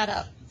build that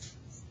up.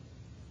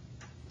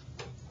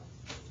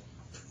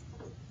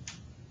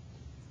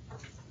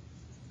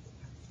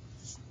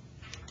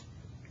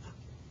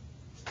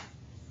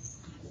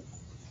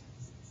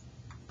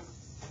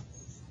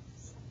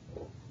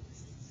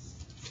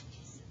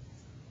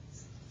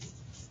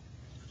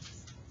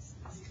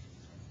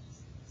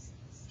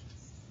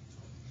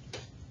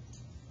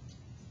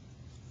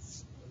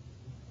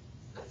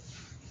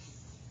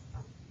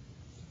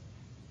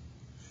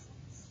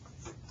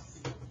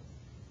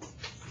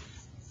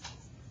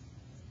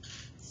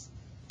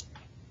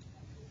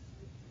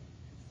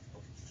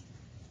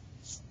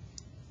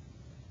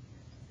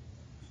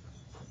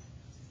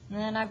 And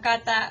then I've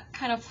got that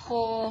kind of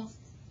hole.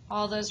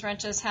 All those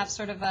wrenches have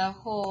sort of a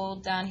hole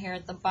down here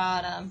at the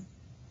bottom.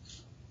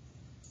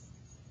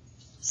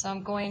 So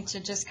I'm going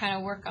to just kind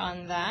of work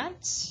on that.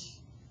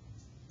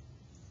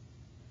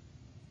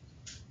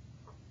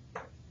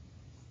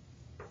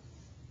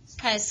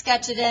 Kind of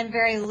sketch it in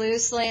very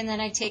loosely, and then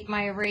I take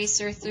my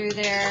eraser through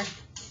there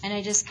and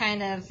I just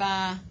kind of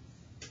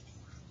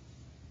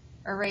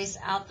erase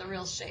out the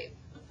real shape.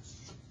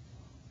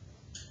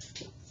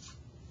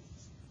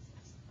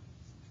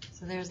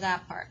 So there's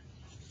that part.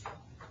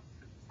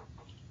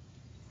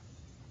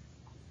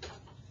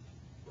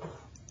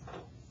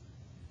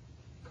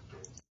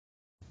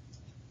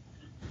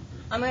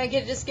 I'm going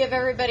to just give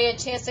everybody a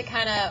chance to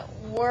kind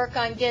of work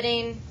on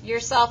getting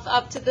yourself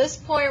up to this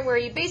point where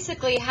you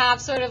basically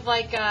have sort of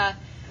like a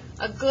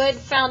good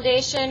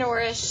foundation or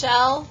a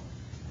shell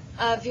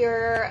of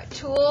your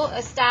tool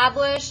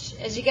established.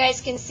 As you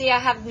guys can see, I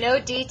have no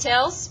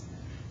details.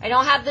 I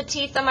don't have the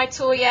teeth on my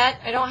tool yet.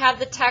 I don't have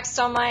the text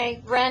on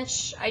my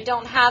wrench. I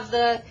don't have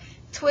the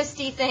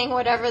twisty thing,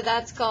 whatever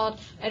that's called.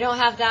 I don't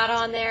have that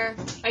on there.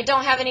 I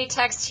don't have any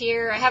text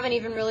here. I haven't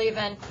even really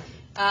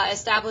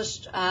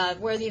established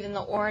where even the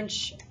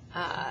orange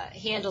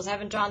handles. I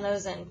haven't drawn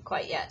those in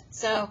quite yet.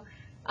 So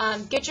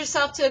get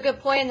yourself to a good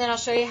point, and then I'll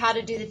show you how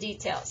to do the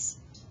details.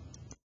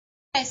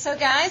 Okay, so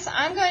guys,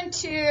 I'm going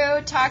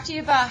to talk to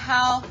you about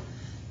how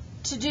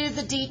to do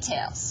the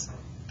details.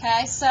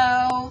 Okay,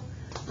 so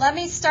let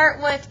me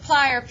start with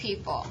plier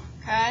people.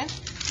 Okay,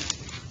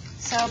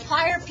 so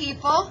plier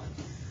people,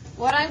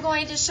 what I'm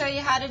going to show you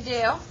how to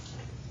do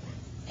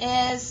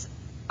is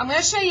I'm going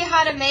to show you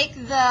how to make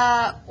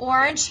the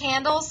orange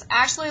handles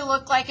actually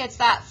look like it's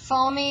that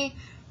foamy,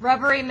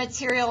 rubbery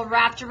material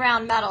wrapped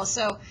around metal.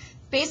 So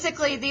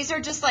basically, these are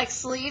just like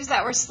sleeves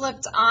that were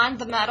slipped on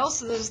the metal,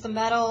 so the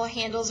metal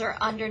handles are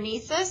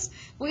underneath this.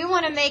 We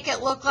want to make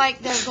it look like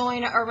they're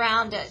going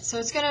around it, so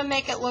it's going to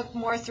make it look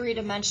more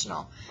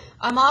three-dimensional.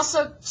 I'm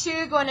also,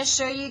 too, going to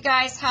show you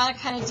guys how to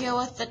kind of deal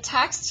with the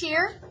text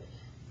here.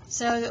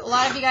 So a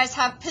lot of you guys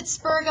have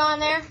Pittsburgh on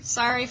there.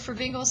 Sorry for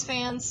Bengals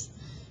fans.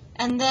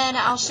 And then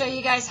I'll show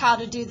you guys how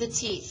to do the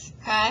teeth,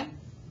 okay?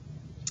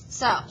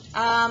 So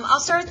I'll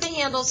start with the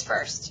handles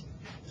first.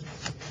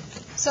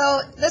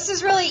 So this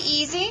is really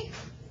easy.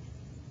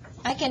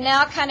 I can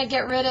now kind of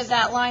get rid of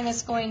that line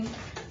that's going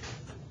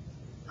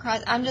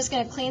across. I'm just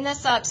going to clean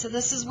this up. So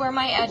this is where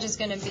my edge is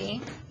going to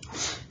be.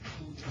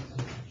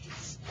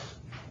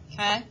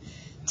 Okay.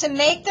 To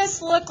make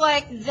this look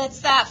like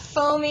that's that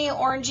foamy,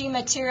 orangey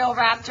material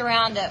wrapped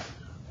around it,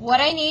 what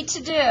I need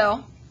to do,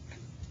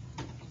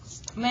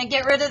 I'm going to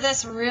get rid of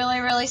this really,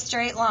 really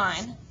straight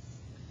line.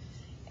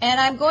 And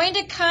I'm going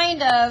to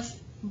kind of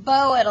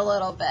bow it a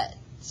little bit.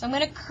 So I'm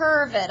going to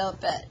curve it a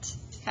bit,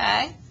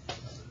 okay?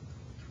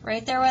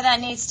 Right there where that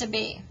needs to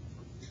be.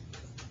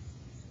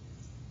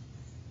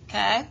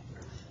 Okay?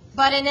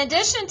 But in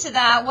addition to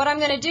that, what I'm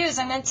going to do is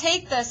I'm going to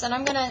take this and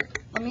I'm going to,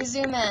 let me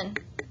zoom in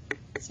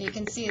so you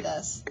can see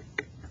this.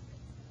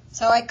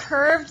 So I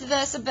curved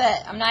this a bit.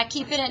 I'm not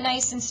keeping it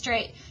nice and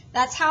straight.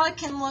 That's how it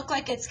can look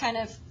like it's kind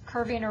of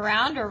curving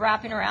around or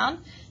wrapping around.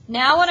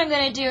 Now what I'm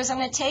going to do is I'm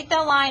going to take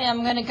that line and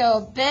I'm going to go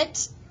a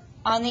bit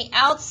on the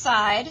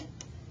outside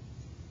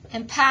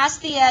and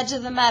past the edge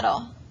of the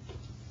metal.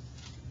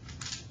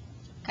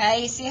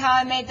 Okay, you see how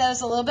I made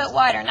those a little bit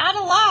wider? Not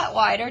a lot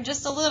wider,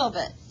 just a little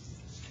bit.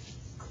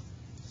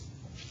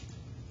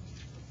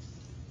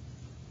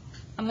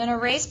 I'm going to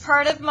erase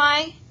part of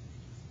my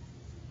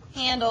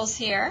handles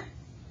here,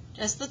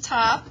 just the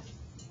top.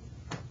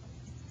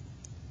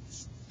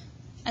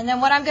 And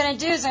then what I'm going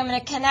to do is I'm going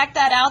to connect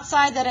that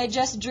outside that I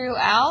just drew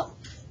out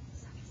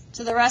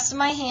to the rest of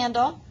my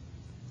handle.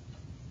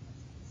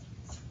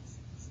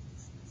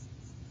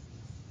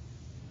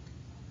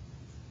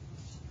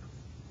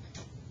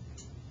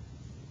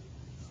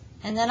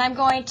 And then I'm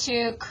going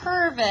to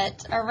curve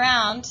it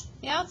around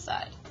the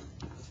outside.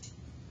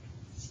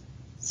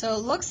 So it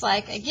looks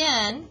like,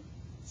 again,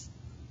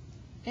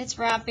 it's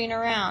wrapping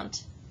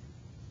around.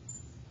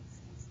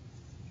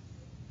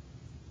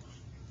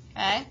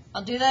 Okay,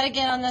 I'll do that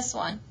again on this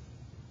one.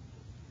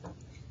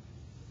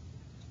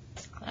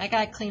 I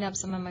got to clean up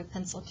some of my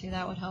pencil too,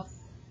 that would help.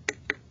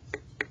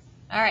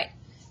 Alright,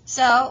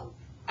 so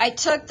I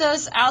took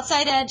those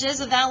outside edges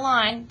of that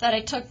line that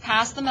I took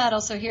past the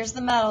metal, so here's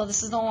the metal,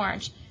 this is the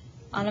orange.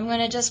 And I'm going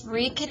to just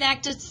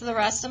reconnect it to the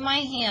rest of my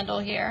handle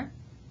here.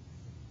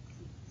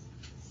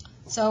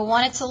 So I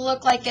want it to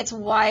look like it's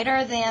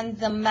wider than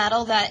the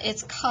metal that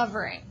it's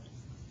covering.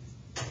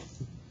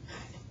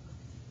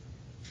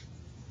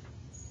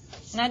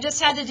 And I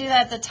just had to do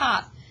that at the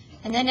top.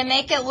 And then to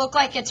make it look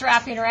like it's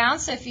wrapping around,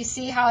 so if you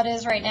see how it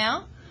is right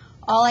now,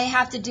 all I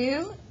have to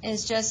do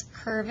is just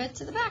curve it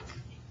to the back.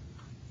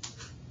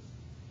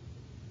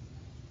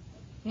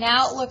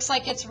 Now it looks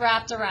like it's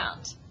wrapped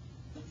around.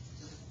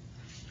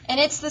 And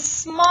it's the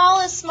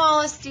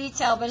smallest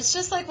detail, but it's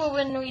just like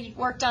when we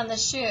worked on the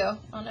shoe. I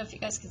don't know if you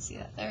guys can see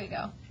that. There you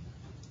go.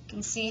 You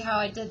can see how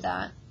I did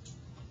that.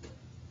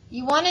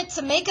 You want it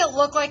to make it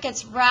look like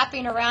it's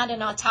wrapping around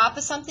and on top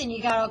of something,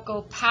 you got to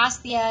go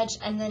past the edge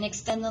and then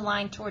extend the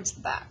line towards the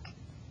back.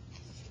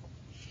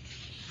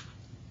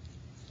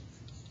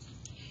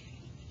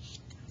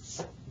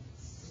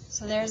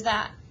 So there's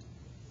that.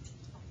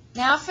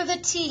 Now for the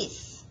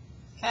teeth,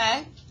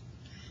 okay?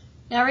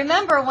 Now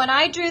remember, when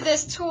I drew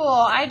this tool,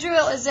 I drew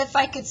it as if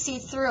I could see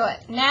through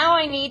it. Now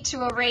I need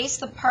to erase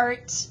the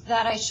part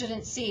that I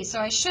shouldn't see. So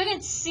I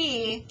shouldn't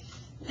see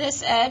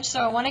this edge,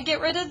 so I want to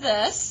get rid of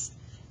this.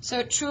 So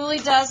it truly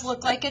does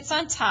look like it's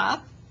on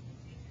top.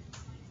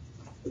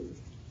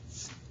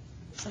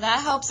 So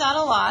that helps out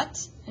a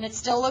lot. And it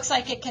still looks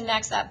like it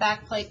connects, that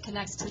back plate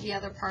connects to the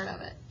other part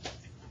of it.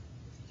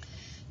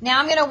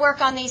 Now I'm going to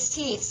work on these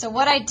teeth. So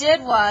what I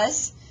did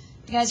was,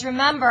 you guys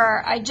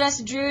remember, I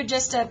just drew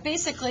just a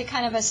basically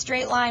kind of a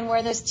straight line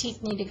where those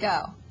teeth need to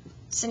go.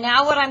 So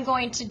now what I'm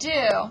going to do,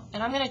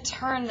 and I'm going to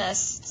turn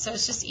this so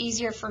it's just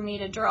easier for me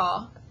to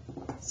draw.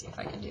 Let's see if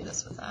I can do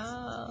this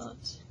without.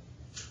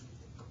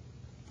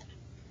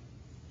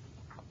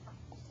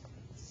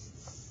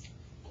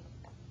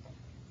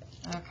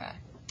 Okay.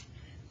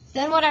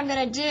 Then what I'm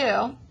going to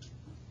do,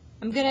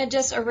 I'm going to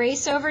just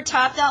erase over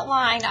top that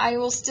line. I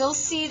will still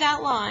see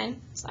that line.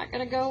 It's not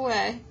going to go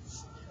away.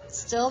 It's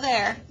still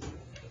there.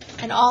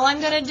 And all I'm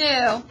going to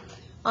do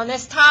on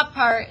this top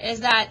part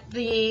is that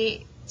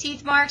the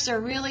teeth marks are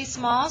really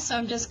small, so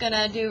I'm just going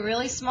to do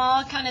really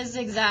small kind of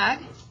zigzag,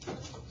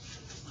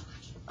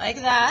 like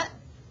that.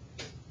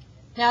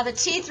 Now the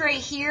teeth right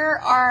here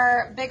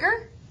are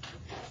bigger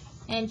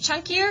and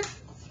chunkier.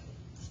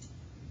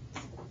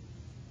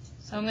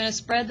 So I'm going to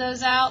spread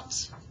those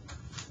out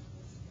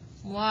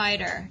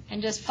wider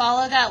and just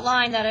follow that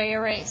line that I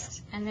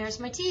erased. And there's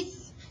my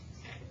teeth.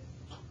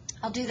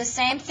 I'll do the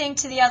same thing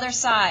to the other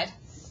side.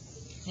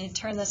 I need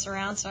to turn this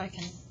around so I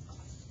can.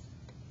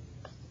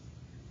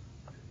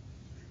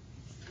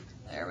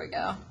 There we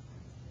go.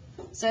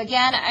 So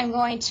again, I'm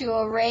going to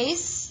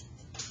erase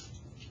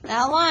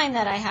that line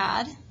that I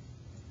had.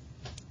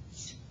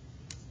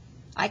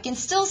 I can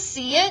still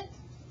see it.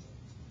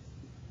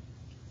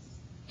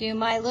 Do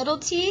my little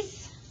teeth.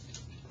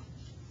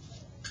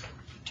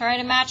 Try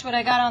to match what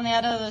I got on the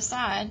other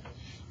side.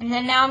 And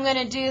then now I'm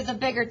going to do the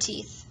bigger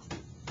teeth.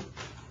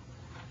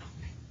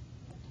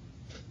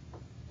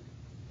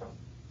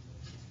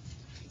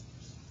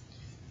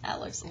 That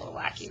looks a little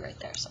wacky right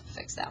there, so I'll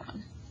fix that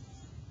one.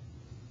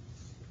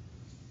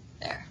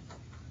 There.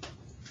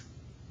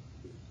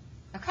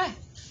 Okay.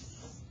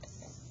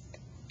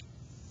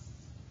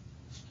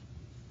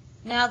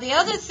 Now the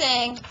other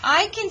thing,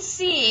 I can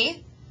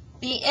see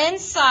the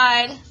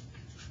inside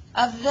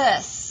of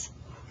this.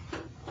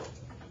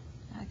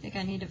 I think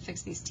I need to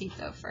fix these teeth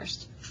though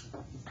first.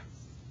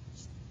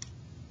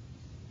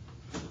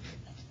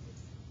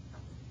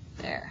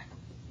 There.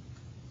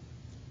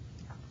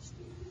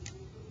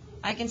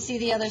 I can see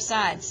the other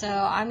side. So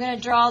I'm going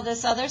to draw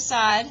this other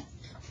side.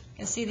 You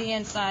can see the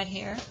inside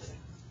here.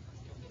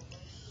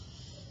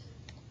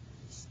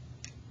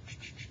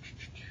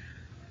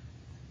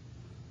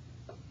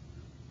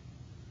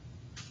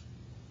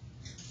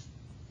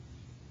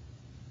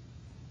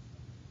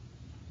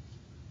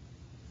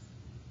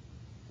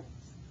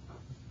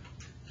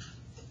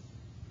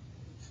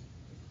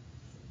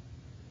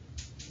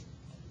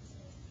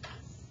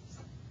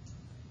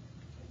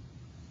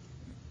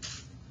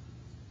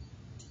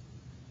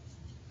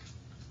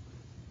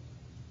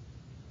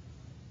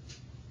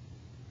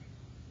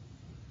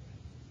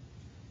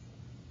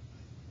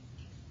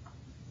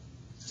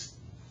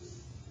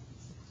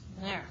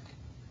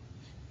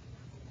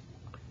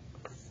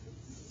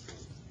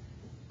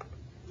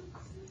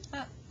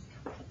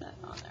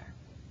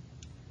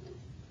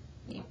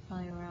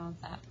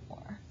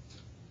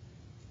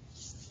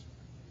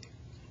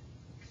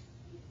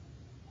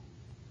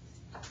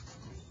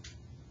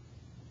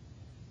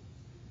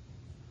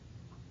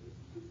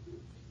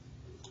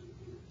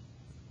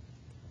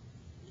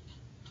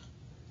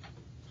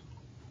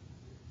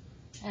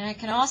 And I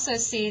can also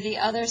see the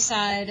other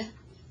side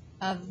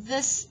of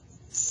this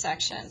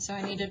section, so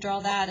I need to draw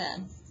that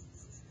in.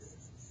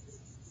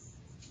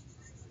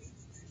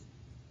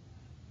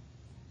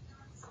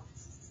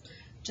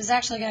 Which is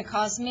actually going to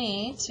cause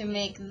me to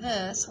make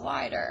this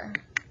wider.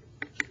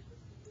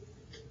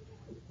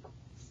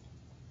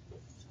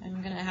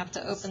 I'm going to have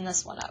to open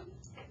this one up.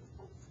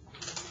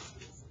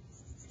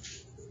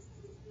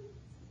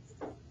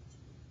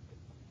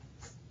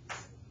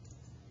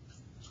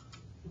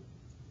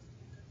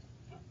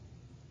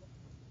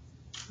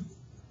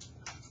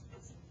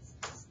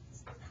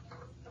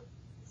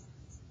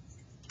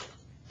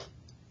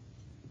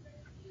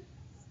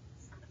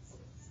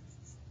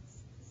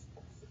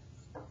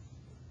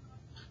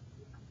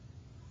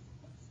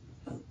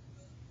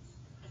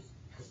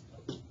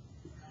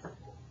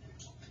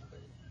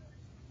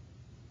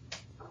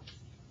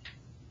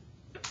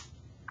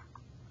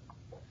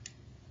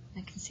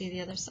 I can see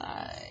the other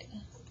side.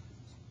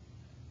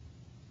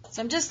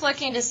 So I'm just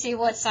looking to see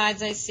what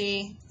sides I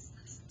see.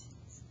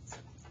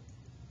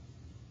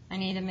 I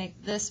need to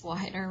make this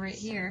wider right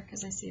here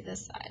because I see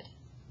this side.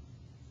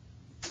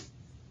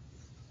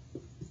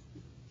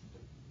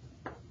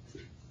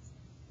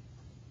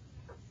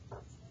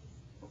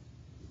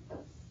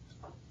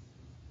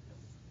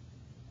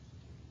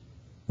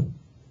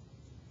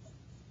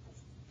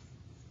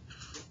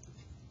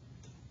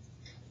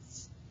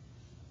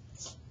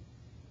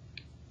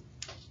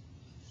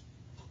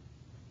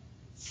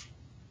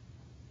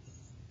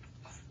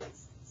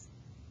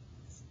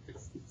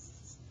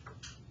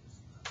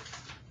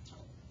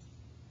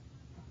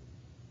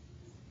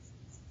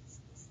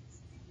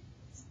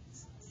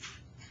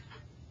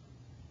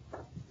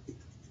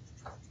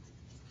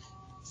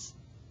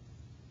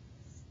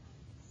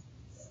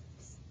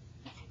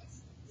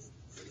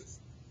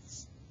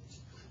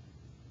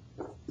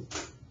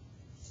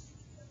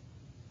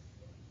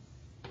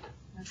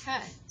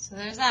 Okay, so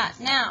there's that.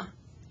 Now,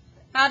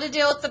 how to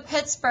deal with the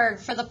Pittsburgh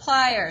for the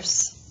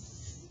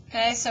pliers.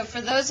 Okay, so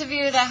for those of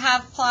you that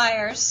have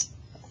pliers,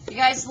 you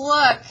guys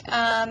look,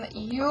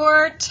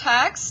 your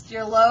text,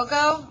 your logo,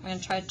 I'm going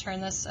to try to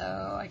turn this so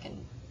I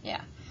can,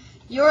 yeah.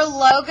 Your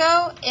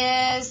logo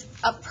is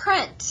a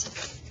print.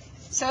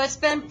 So it's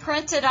been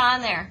printed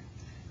on there.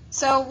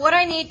 So what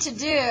I need to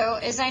do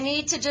is I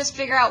need to just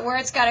figure out where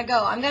it's got to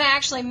go. I'm going to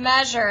actually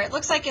measure, it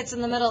looks like it's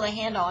in the middle of the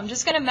handle. I'm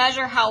just going to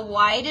measure how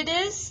wide it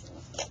is.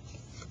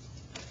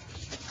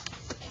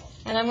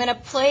 And I'm going to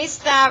place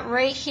that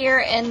right here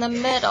in the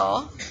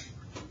middle.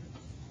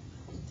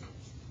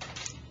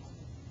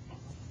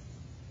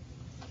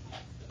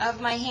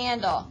 Of my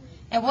handle.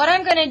 And what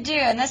I'm going to do,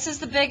 and this is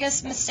the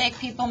biggest mistake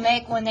people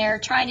make when they're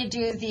trying to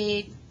do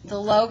the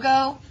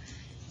logo,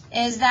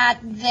 is that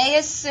they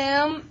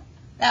assume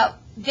that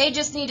they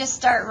just need to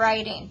start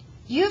writing.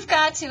 You've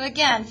got to,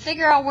 again,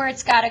 figure out where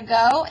it's got to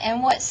go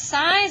and what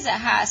size it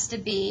has to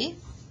be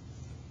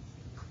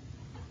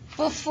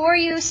before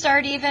you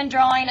start even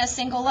drawing a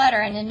single letter.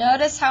 And then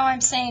notice how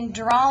I'm saying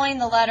drawing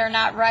the letter,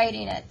 not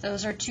writing it.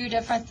 Those are two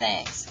different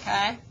things,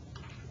 okay?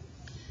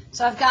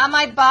 So I've got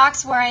my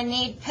box where I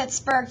need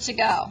Pittsburgh to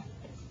go.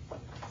 I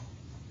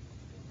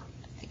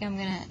think I'm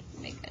going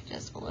to make it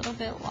just a little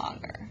bit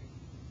longer.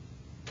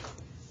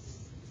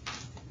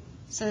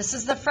 So this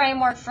is the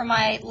framework for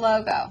my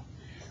logo.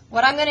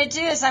 What I'm going to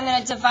do is I'm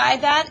going to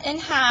divide that in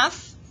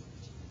half.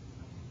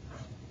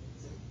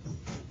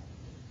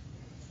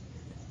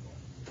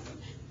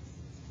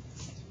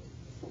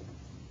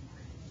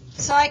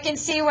 So I can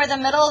see where the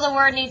middle of the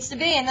word needs to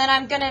be. And then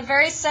I'm going to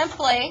very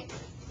simply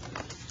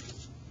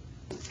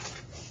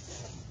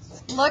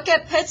look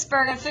at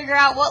Pittsburgh and figure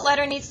out what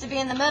letter needs to be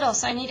in the middle.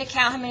 So I need to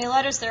count how many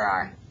letters there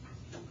are.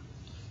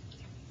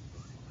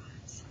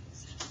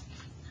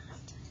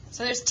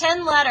 So there's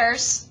 10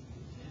 letters.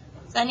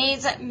 That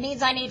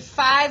means I need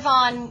 5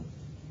 on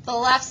the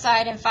left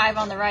side and 5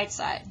 on the right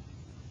side.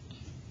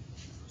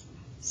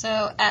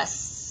 So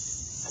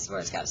S is where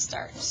it's got to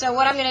start. So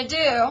what I'm going to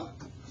do,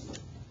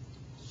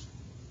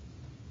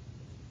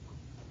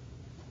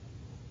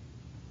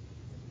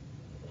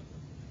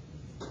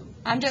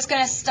 I'm just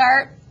going to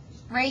start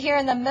right here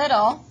in the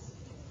middle.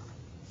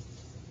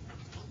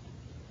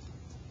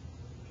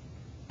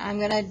 I'm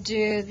going to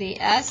do the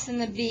S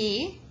and the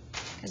B,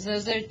 because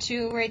those are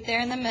two right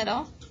there in the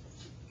middle.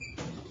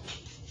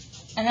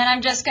 And then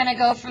I'm just going to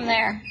go from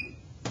there.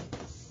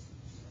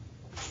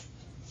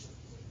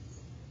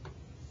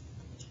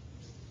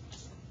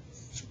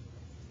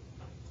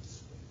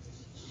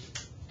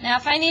 Now,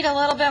 if I need a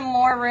little bit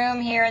more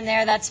room here and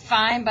there, that's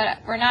fine, but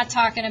we're not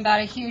talking about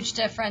a huge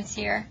difference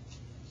here.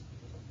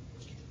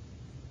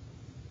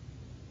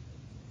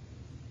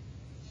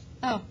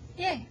 Oh,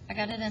 yay, I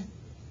got it in.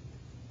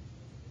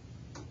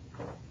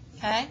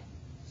 Okay.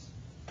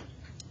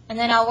 And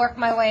then I'll work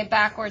my way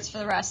backwards for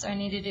the rest. So I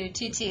need to do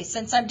TT.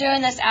 Since I'm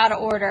doing this out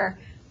of order,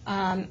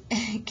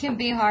 it can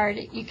be hard.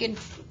 You can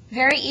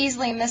very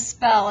easily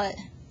misspell it.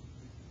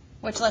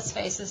 Which, let's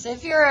face this,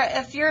 if you're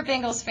a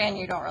Bengals fan,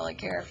 you don't really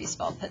care if you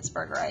spell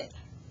Pittsburgh right.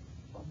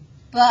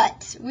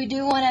 But we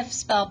do want to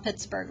spell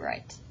Pittsburgh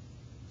right.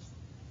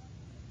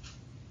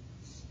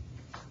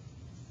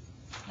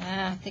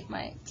 I think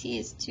my T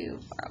is too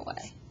far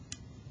away.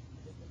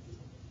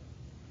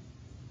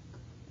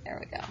 There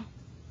we go.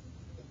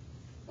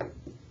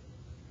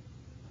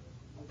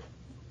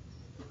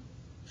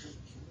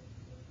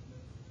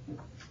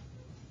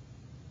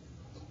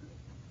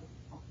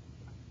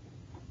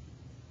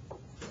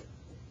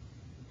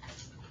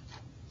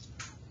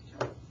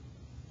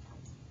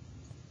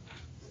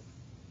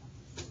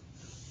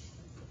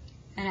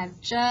 And I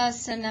have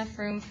just enough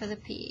room for the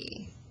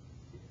P.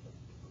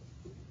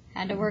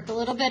 Had to work a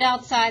little bit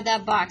outside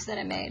that box that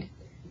I made.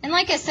 And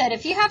like I said,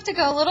 if you have to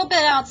go a little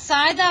bit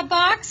outside that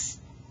box,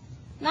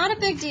 not a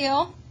big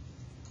deal.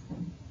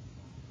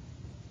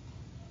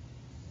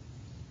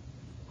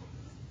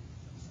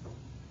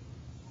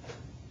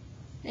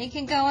 They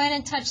can go in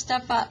and touch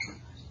stuff up.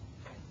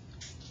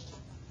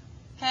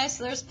 Okay,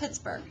 so there's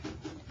Pittsburgh.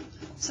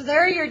 So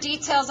there are your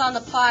details on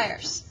the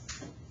pliers.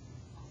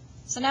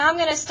 So now I'm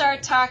going to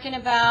start talking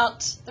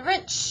about the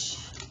wrench.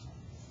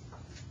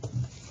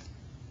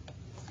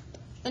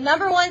 The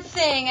number one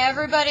thing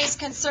everybody's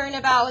concerned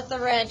about with the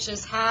wrench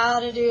is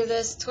how to do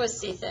this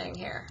twisty thing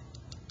here.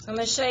 So I'm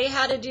going to show you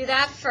how to do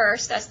that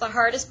first. That's the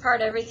hardest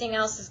part. Everything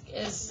else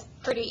is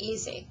pretty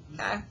easy.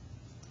 Okay.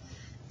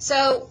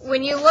 So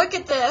when you look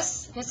at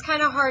this, it's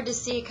kind of hard to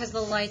see because of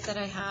the light that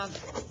I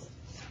have,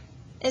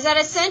 is that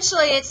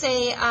essentially it's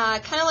a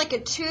kind of like a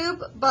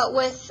tube, but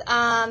with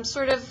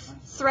sort of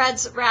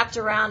threads wrapped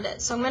around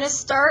it. So I'm going to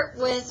start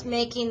with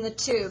making the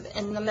tube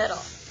in the middle.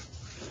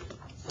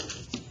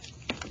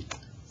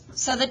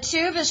 So the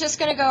tube is just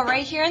going to go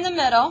right here in the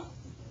middle.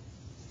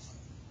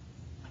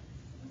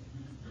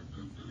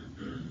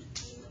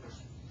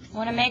 I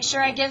want to make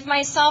sure I give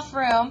myself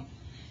room.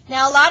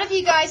 Now a lot of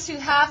you guys who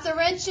have the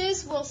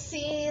wrenches will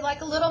see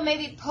like a little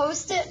maybe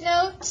post-it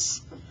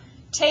note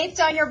taped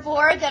on your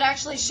board that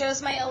actually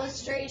shows my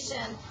illustration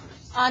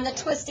on the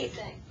twisty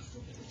thing.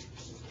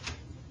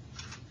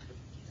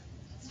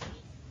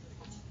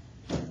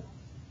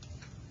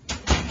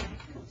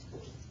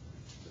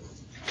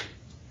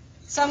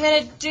 So I'm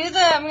going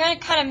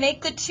to kind of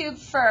make the tube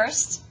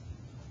first.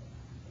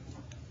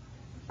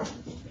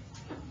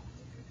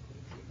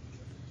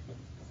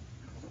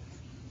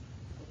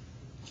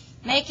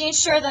 Making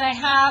sure that I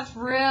have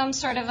room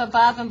sort of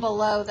above and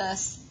below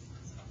this.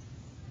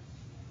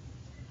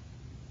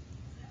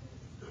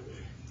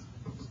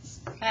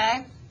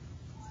 Okay?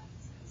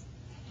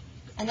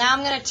 And now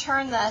I'm going to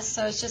turn this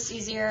so it's just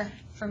easier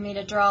for me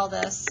to draw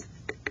this.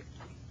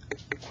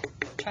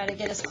 Try to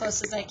get as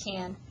close as I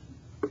can.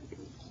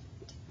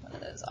 One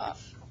of those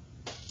off.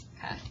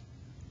 Okay.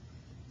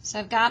 So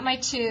I've got my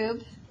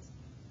tube.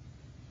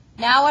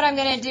 Now what I'm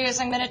going to do is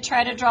I'm going to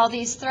try to draw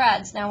these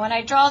threads. Now when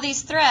I draw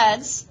these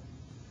threads,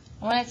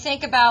 I want to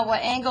think about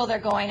what angle they're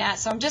going at.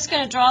 So I'm just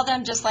going to draw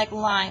them just like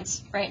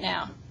lines right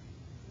now.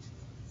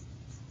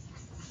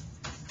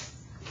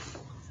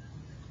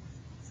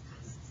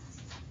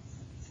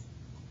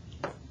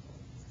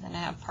 Then I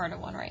have part of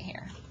one right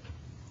here.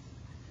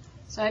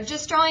 So I'm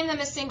just drawing them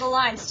as single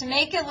lines. To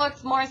make it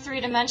look more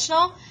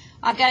three-dimensional,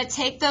 I've got to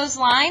take those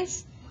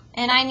lines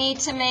and I need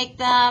to make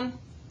them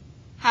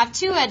have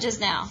two edges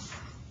now.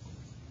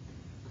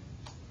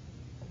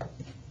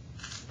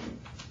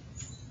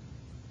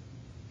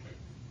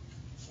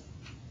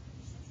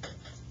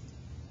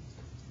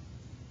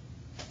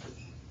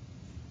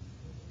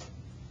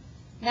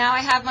 Now I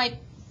have my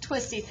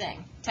twisty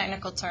thing,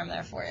 technical term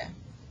there for you.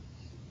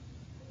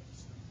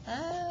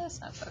 It's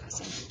not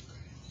focusing.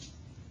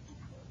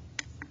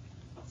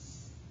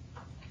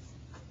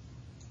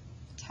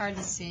 It's hard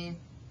to see.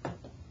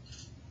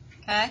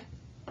 Okay?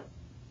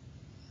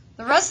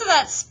 The rest of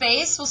that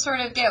space will sort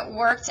of get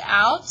worked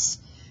out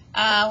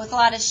with a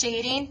lot of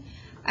shading.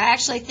 I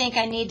actually think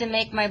I need to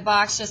make my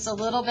box just a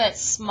little bit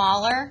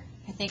smaller.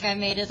 I think I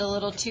made it a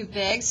little too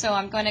big, so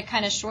I'm going to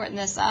kind of shorten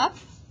this up.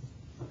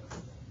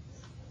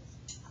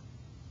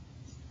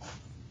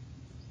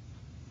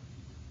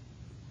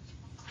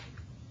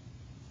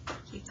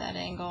 Keep that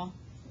angle.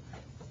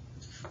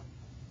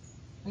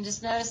 And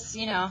just notice,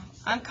 you know,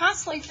 I'm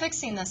constantly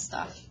fixing this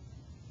stuff.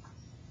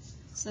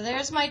 So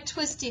there's my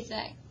twisty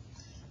thing.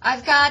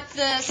 I've got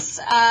this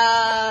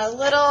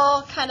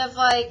little kind of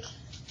like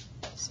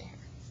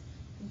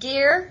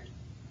gear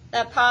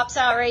that pops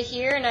out right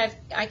here, and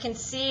I can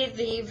see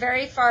the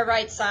very far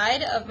right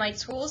side of my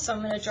tool, so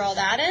I'm going to draw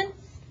that in.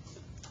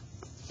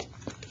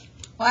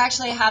 Well,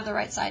 actually I have the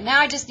right side.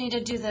 Now I just need to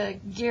do the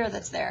gear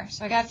that's there.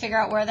 So I got to figure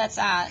out where that's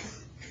at.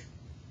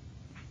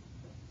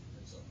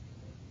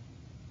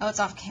 Oh, it's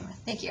off camera.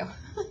 Thank you.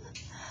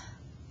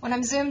 When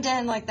I'm zoomed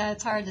in like that,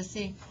 it's hard to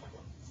see.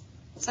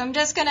 So I'm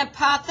just going to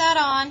pop that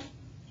on.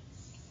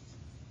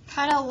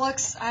 Kind of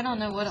looks, I don't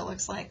know what it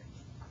looks like.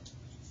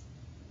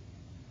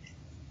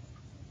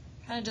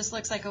 Kind of just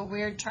looks like a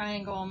weird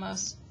triangle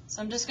almost.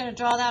 So I'm just going to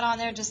draw that on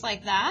there just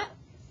like that.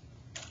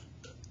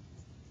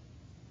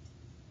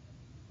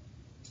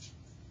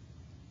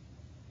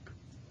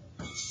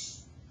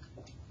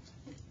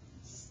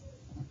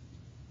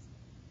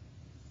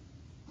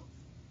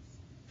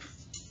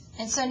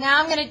 And so now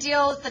I'm going to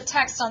deal with the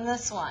text on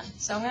this one.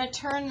 So I'm going to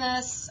turn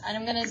this, and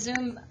I'm going to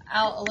zoom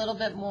out a little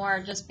bit more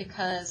just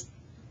because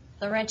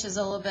the wrench is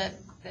a little bit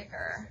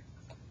bigger.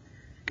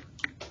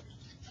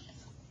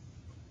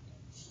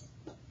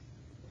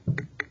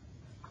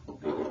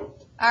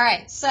 All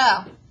right,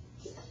 so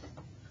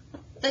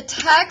the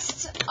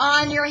text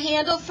on your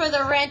handle for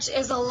the wrench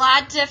is a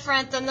lot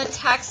different than the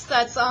text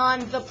that's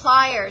on the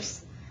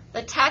pliers.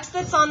 The text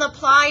that's on the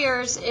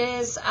pliers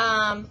is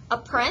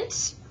a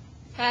print.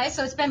 Okay,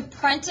 so it's been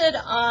printed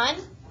on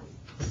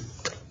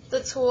the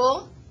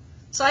tool.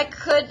 So I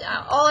could,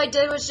 all I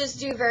did was just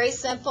do very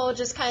simple,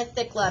 just kind of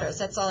thick letters.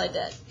 That's all I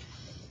did.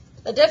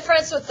 The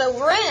difference with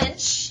the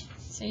wrench,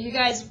 so you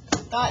guys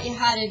thought you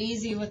had it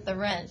easy with the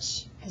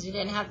wrench because you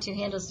didn't have two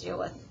handles to deal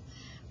with.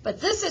 But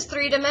this is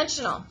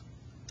three-dimensional.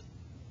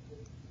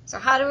 So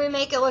how do we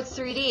make it look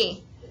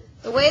 3D?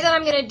 The way that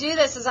I'm going to do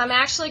this is I'm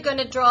actually going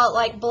to draw it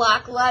like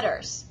block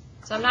letters.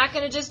 So I'm not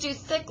going to just do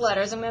thick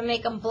letters. I'm going to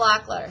make them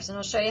block letters, and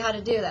I'll show you how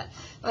to do that.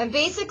 I'm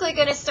basically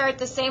going to start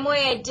the same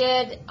way I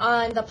did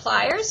on the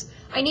pliers.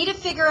 I need to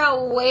figure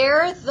out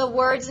where the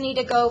words need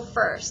to go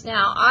first.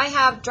 Now, I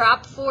have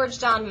drop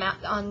forged on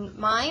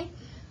mine.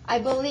 I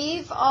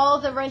believe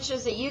all the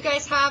wrenches that you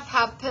guys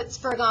have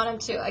Pittsburgh on them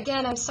too.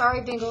 Again, I'm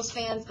sorry, Bengals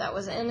fans. That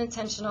was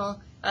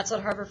unintentional. That's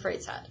what Harbor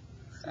Freight's had.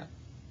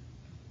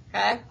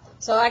 Okay?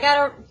 So I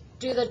got to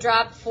do the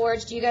drop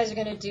forged. You guys are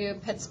going to do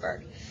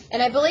Pittsburgh.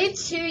 And I believe,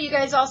 too, you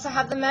guys also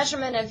have the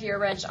measurement of your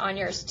wrench on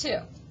yours, too.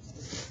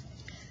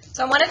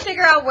 So I want to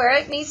figure out where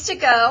it needs to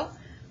go.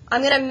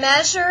 I'm going to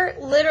measure,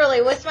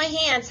 literally, with my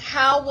hands,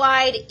 how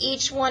wide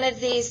each one of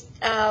these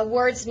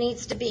words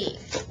needs to be.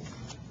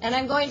 And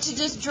I'm going to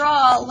just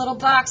draw a little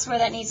box where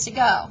that needs to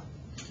go.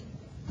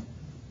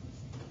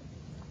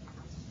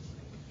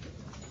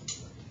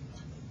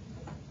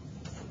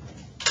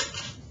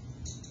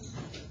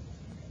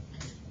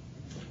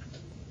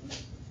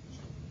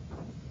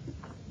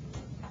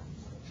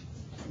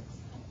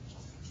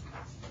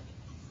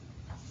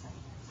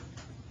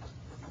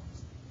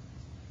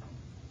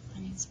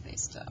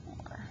 Spaced out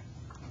more.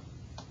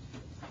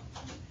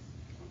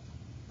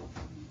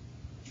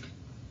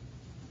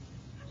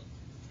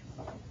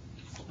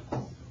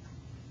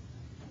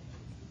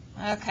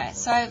 Okay,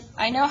 so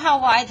I know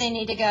how wide they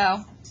need to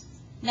go.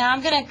 Now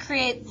I'm going to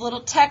create a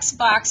little text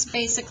box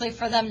basically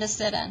for them to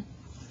sit in.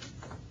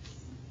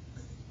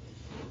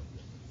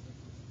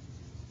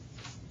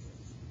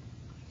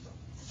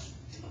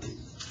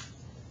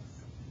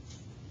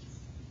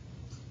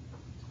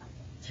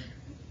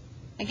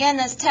 Again,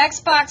 this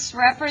text box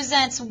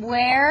represents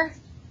where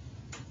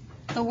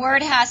the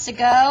word has to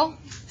go,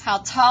 how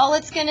tall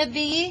it's going to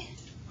be.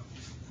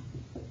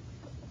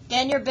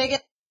 Again, your biggest